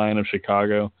skyline of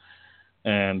Chicago.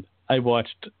 And I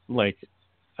watched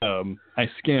I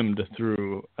skimmed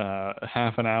through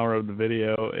half an hour of the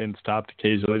video and stopped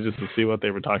occasionally just to see what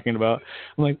they were talking about.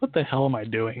 I'm like, what the hell am I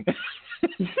doing?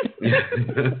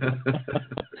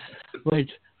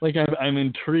 I'm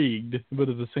intrigued, but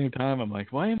at the same time I'm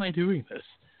like, why am I doing this?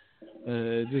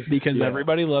 Because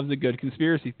everybody loves a good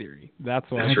conspiracy theory. That's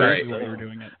why we were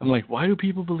doing it. I'm like, why do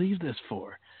people believe this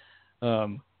for?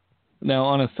 Now,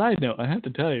 on a side note, I have to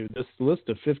tell you, this list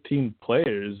of 15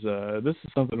 players, this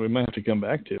is something we might have to come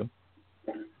back to.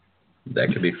 That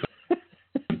could be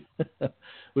fun.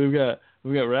 We've got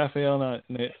Rafael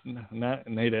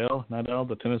Nadal,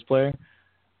 the tennis player.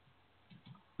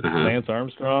 Lance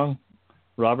Armstrong,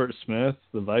 Robert Smith,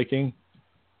 the Viking.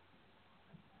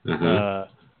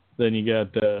 Then you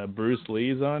got Bruce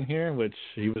Lee's on here, which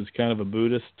he was kind of a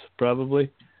Buddhist,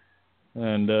 probably.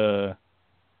 And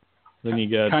then you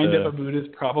got kind of a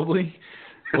Buddhist, probably.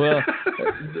 Well,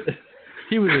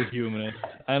 he was a humanist.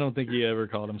 I don't think he ever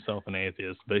called himself an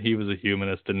atheist, but he was a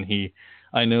humanist, and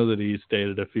I know that he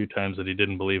stated a few times that he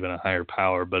didn't believe in a higher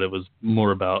power, but it was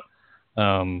more about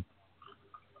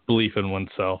belief in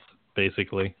oneself,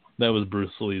 basically. That was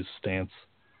Bruce Lee's stance.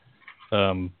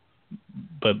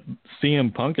 But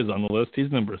CM Punk is on the list.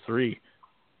 He's number 3.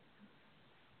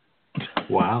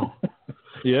 Wow.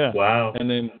 Yeah. Wow. And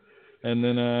then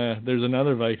there's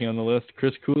another Viking on the list,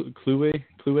 Chris Kluwe,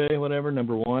 whatever,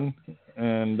 number 1.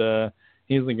 And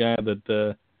he's the guy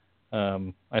that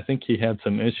I think he had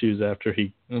some issues after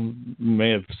he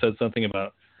may have said something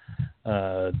about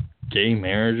gay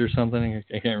marriage or something.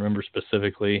 I can't remember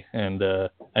specifically. And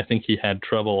I think he had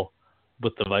trouble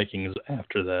with the Vikings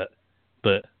after that.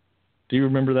 But do you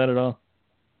remember that at all?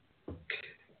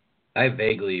 I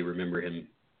vaguely remember him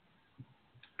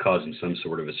causing some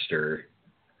sort of a stir.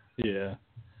 Yeah.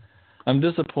 I'm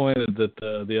disappointed that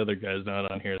the other guy's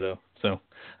not on here, though. So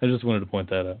I just wanted to point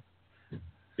that out.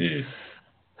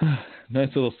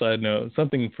 Nice little side note.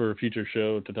 Something for a future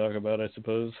show to talk about, I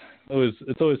suppose.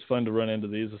 It's always fun to run into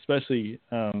these, especially,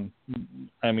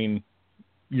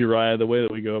 Uriah, the way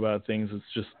that we go about things, it's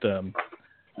just...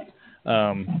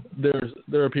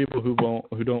 there are people who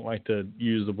don't like to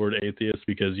use the word atheist,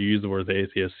 because you use the word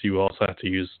atheist, you also have to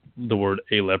use the word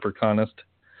a leprechaunist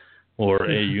or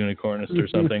a unicornist or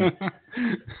something.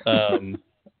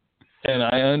 And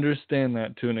I understand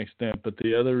that to an extent, but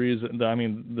the reason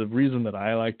that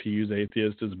I like to use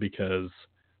atheist is because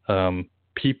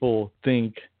people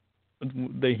think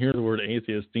they hear the word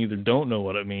atheist and either don't know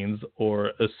what it means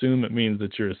or assume it means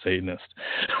that you're a Satanist.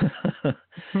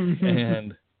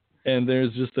 And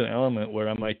there's just an element where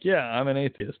I'm like, yeah, I'm an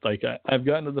atheist. Like I've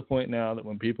gotten to the point now that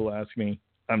when people ask me,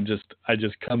 I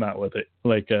just come out with it.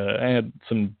 Like I had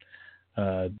some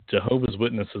Jehovah's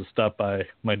Witnesses stop by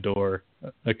my door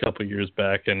a couple years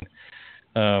back, and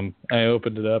I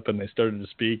opened it up and they started to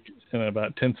speak. And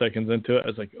about 10 seconds into it, I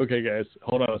was like, okay, guys,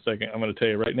 hold on a second. I'm going to tell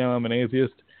you right now, I'm an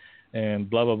atheist, and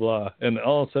blah blah blah. And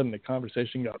all of a sudden, the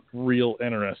conversation got real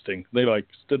interesting. They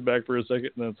stood back for a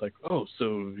second, and then it's like, oh,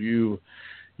 so you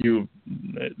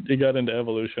got into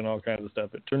evolution, all kinds of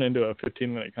stuff. It turned into a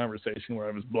 15-minute conversation where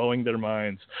I was blowing their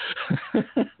minds.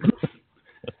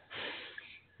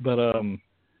 But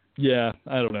yeah,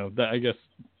 I don't know. I guess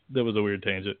that was a weird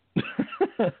tangent.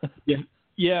 Yeah.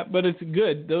 Yeah, but it's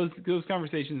good. Those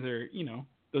conversations are,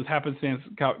 those happenstance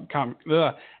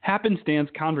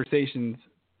conversations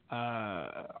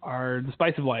are the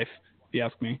spice of life, if you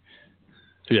ask me.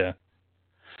 Yeah.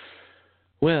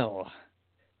 Well,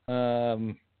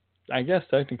 I guess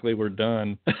technically we're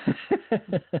done.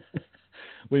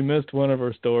 We missed one of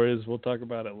our stories. We'll talk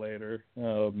about it later.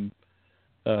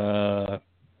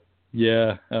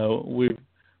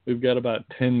 We've got about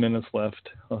 10 minutes left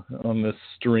on this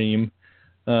stream.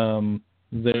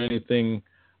 Is there anything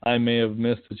I may have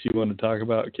missed that you want to talk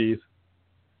about, Keith?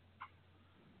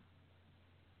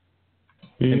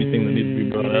 Anything that needs to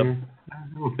be brought up? I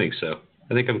don't think so.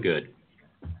 I think I'm good.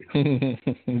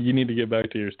 You need to get back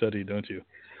to your study, don't you?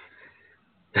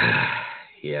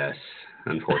 Yes,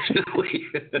 unfortunately.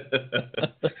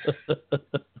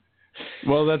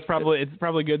 Well, it's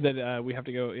probably good that we have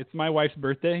to go. It's my wife's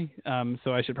birthday,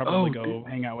 so I should probably go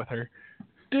hang out with her.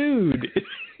 Dude,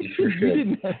 you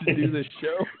didn't have to do this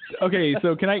show. Okay,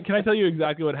 so can I tell you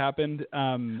exactly what happened?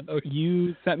 Okay.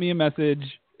 You sent me a message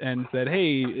and said,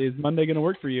 "Hey, is Monday going to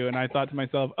work for you?" And I thought to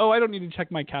myself, "Oh, I don't need to check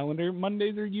my calendar.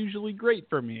 Mondays are usually great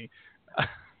for me."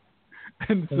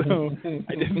 And so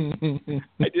I didn't.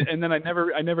 And then I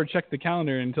never checked the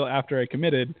calendar until after I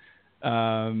committed.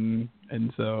 And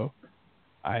so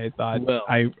I thought,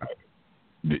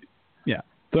 yeah.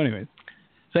 So, anyways,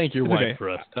 thank your wife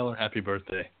for us. Tell her happy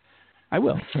birthday. I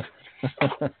will.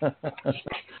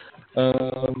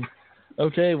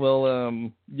 Okay, well,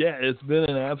 yeah, it's been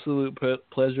an absolute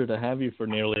pleasure to have you for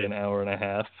nearly an hour and a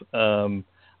half.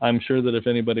 I'm sure that if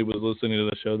anybody was listening to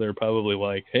the show, they're probably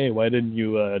like, hey, why didn't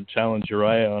you challenge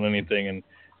Uriah on anything? And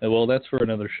well, that's for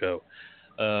another show.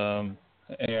 And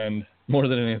more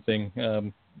than anything,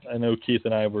 I know Keith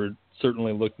and I were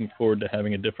certainly looking forward to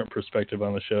having a different perspective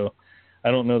on the show. I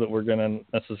don't know that we're going to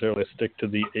necessarily stick to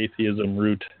the atheism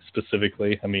route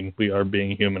specifically. I mean, we are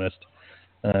being humanist,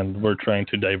 and we're trying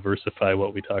to diversify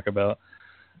what we talk about.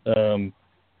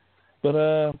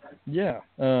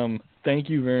 Thank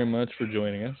you very much for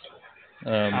joining us.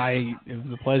 It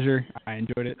was a pleasure. I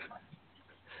enjoyed it.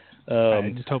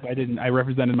 I just hope I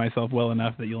represented myself well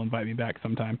enough that you'll invite me back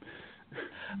sometime.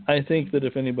 I think that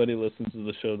if anybody listens to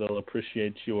the show, they'll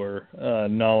appreciate your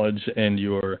knowledge and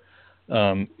your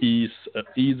ease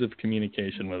of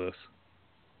communication with us.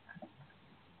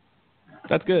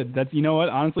 That's good. You know what?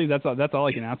 Honestly, that's all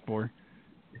I can ask for.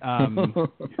 As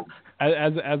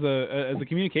a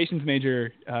communications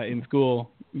major in school,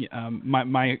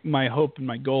 my hope and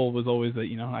my goal was always that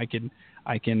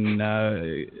I can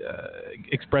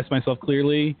express myself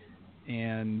clearly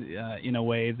and in a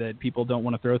way that people don't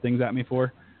want to throw things at me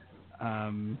for,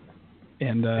 and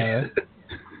and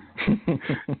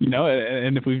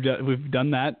if we've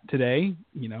done that today,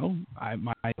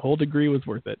 my whole degree was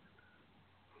worth it.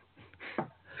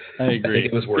 I agree. I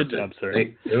think it was worth Good job, sir.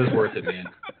 It was worth it, man.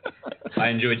 I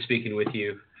enjoyed speaking with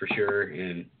you for sure,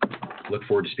 and look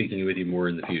forward to speaking with you more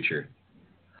in the future.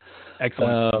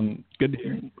 Excellent. Good to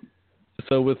hear.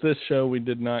 So with this show, we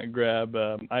did not grab.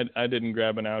 I didn't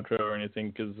grab an outro or anything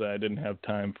because I didn't have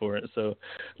time for it. So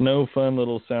no fun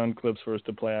little sound clips for us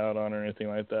to play out on or anything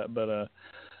like that. But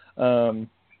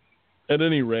at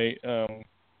any rate.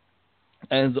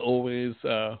 As always,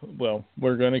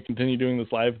 we're going to continue doing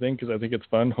this live thing because I think it's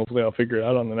fun. Hopefully I'll figure it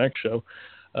out on the next show.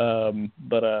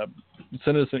 But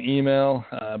send us an email,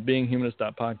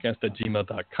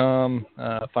 beinghumanist.podcast@gmail.com.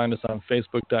 Find us on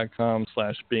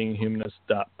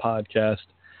facebook.com/beinghumanist.podcast.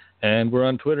 And we're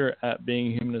on Twitter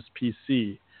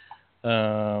 @beinghumanistpc.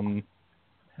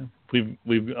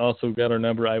 We've also got our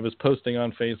number. I was posting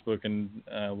on Facebook and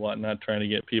whatnot, trying to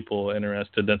get people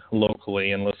interested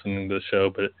locally in listening to the show,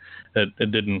 but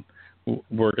it didn't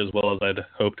work as well as I'd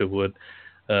hoped it would.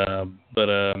 Hey,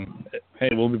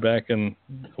 we'll be back in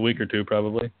a week or two,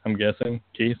 probably. I'm guessing,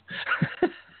 Keith.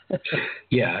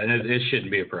 Yeah, it shouldn't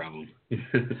be a problem.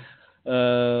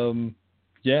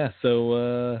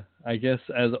 So I guess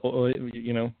as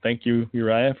thank you,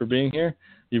 Uriah, for being here.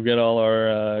 You've got all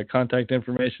our contact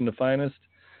information to find us.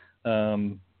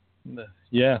 I'm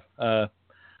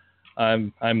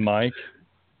Mike.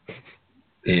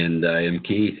 And I am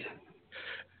Keith.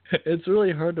 It's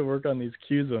really hard to work on these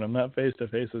cues when I'm not face to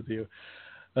face with you.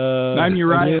 I'm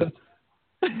Uriah.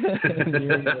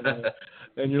 And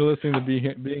you're listening to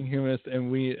Being Humanist,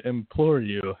 and we implore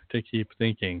you to keep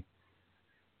thinking.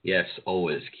 Yes,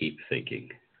 always keep thinking.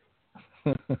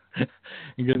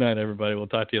 Good night, everybody. We'll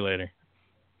talk to you later.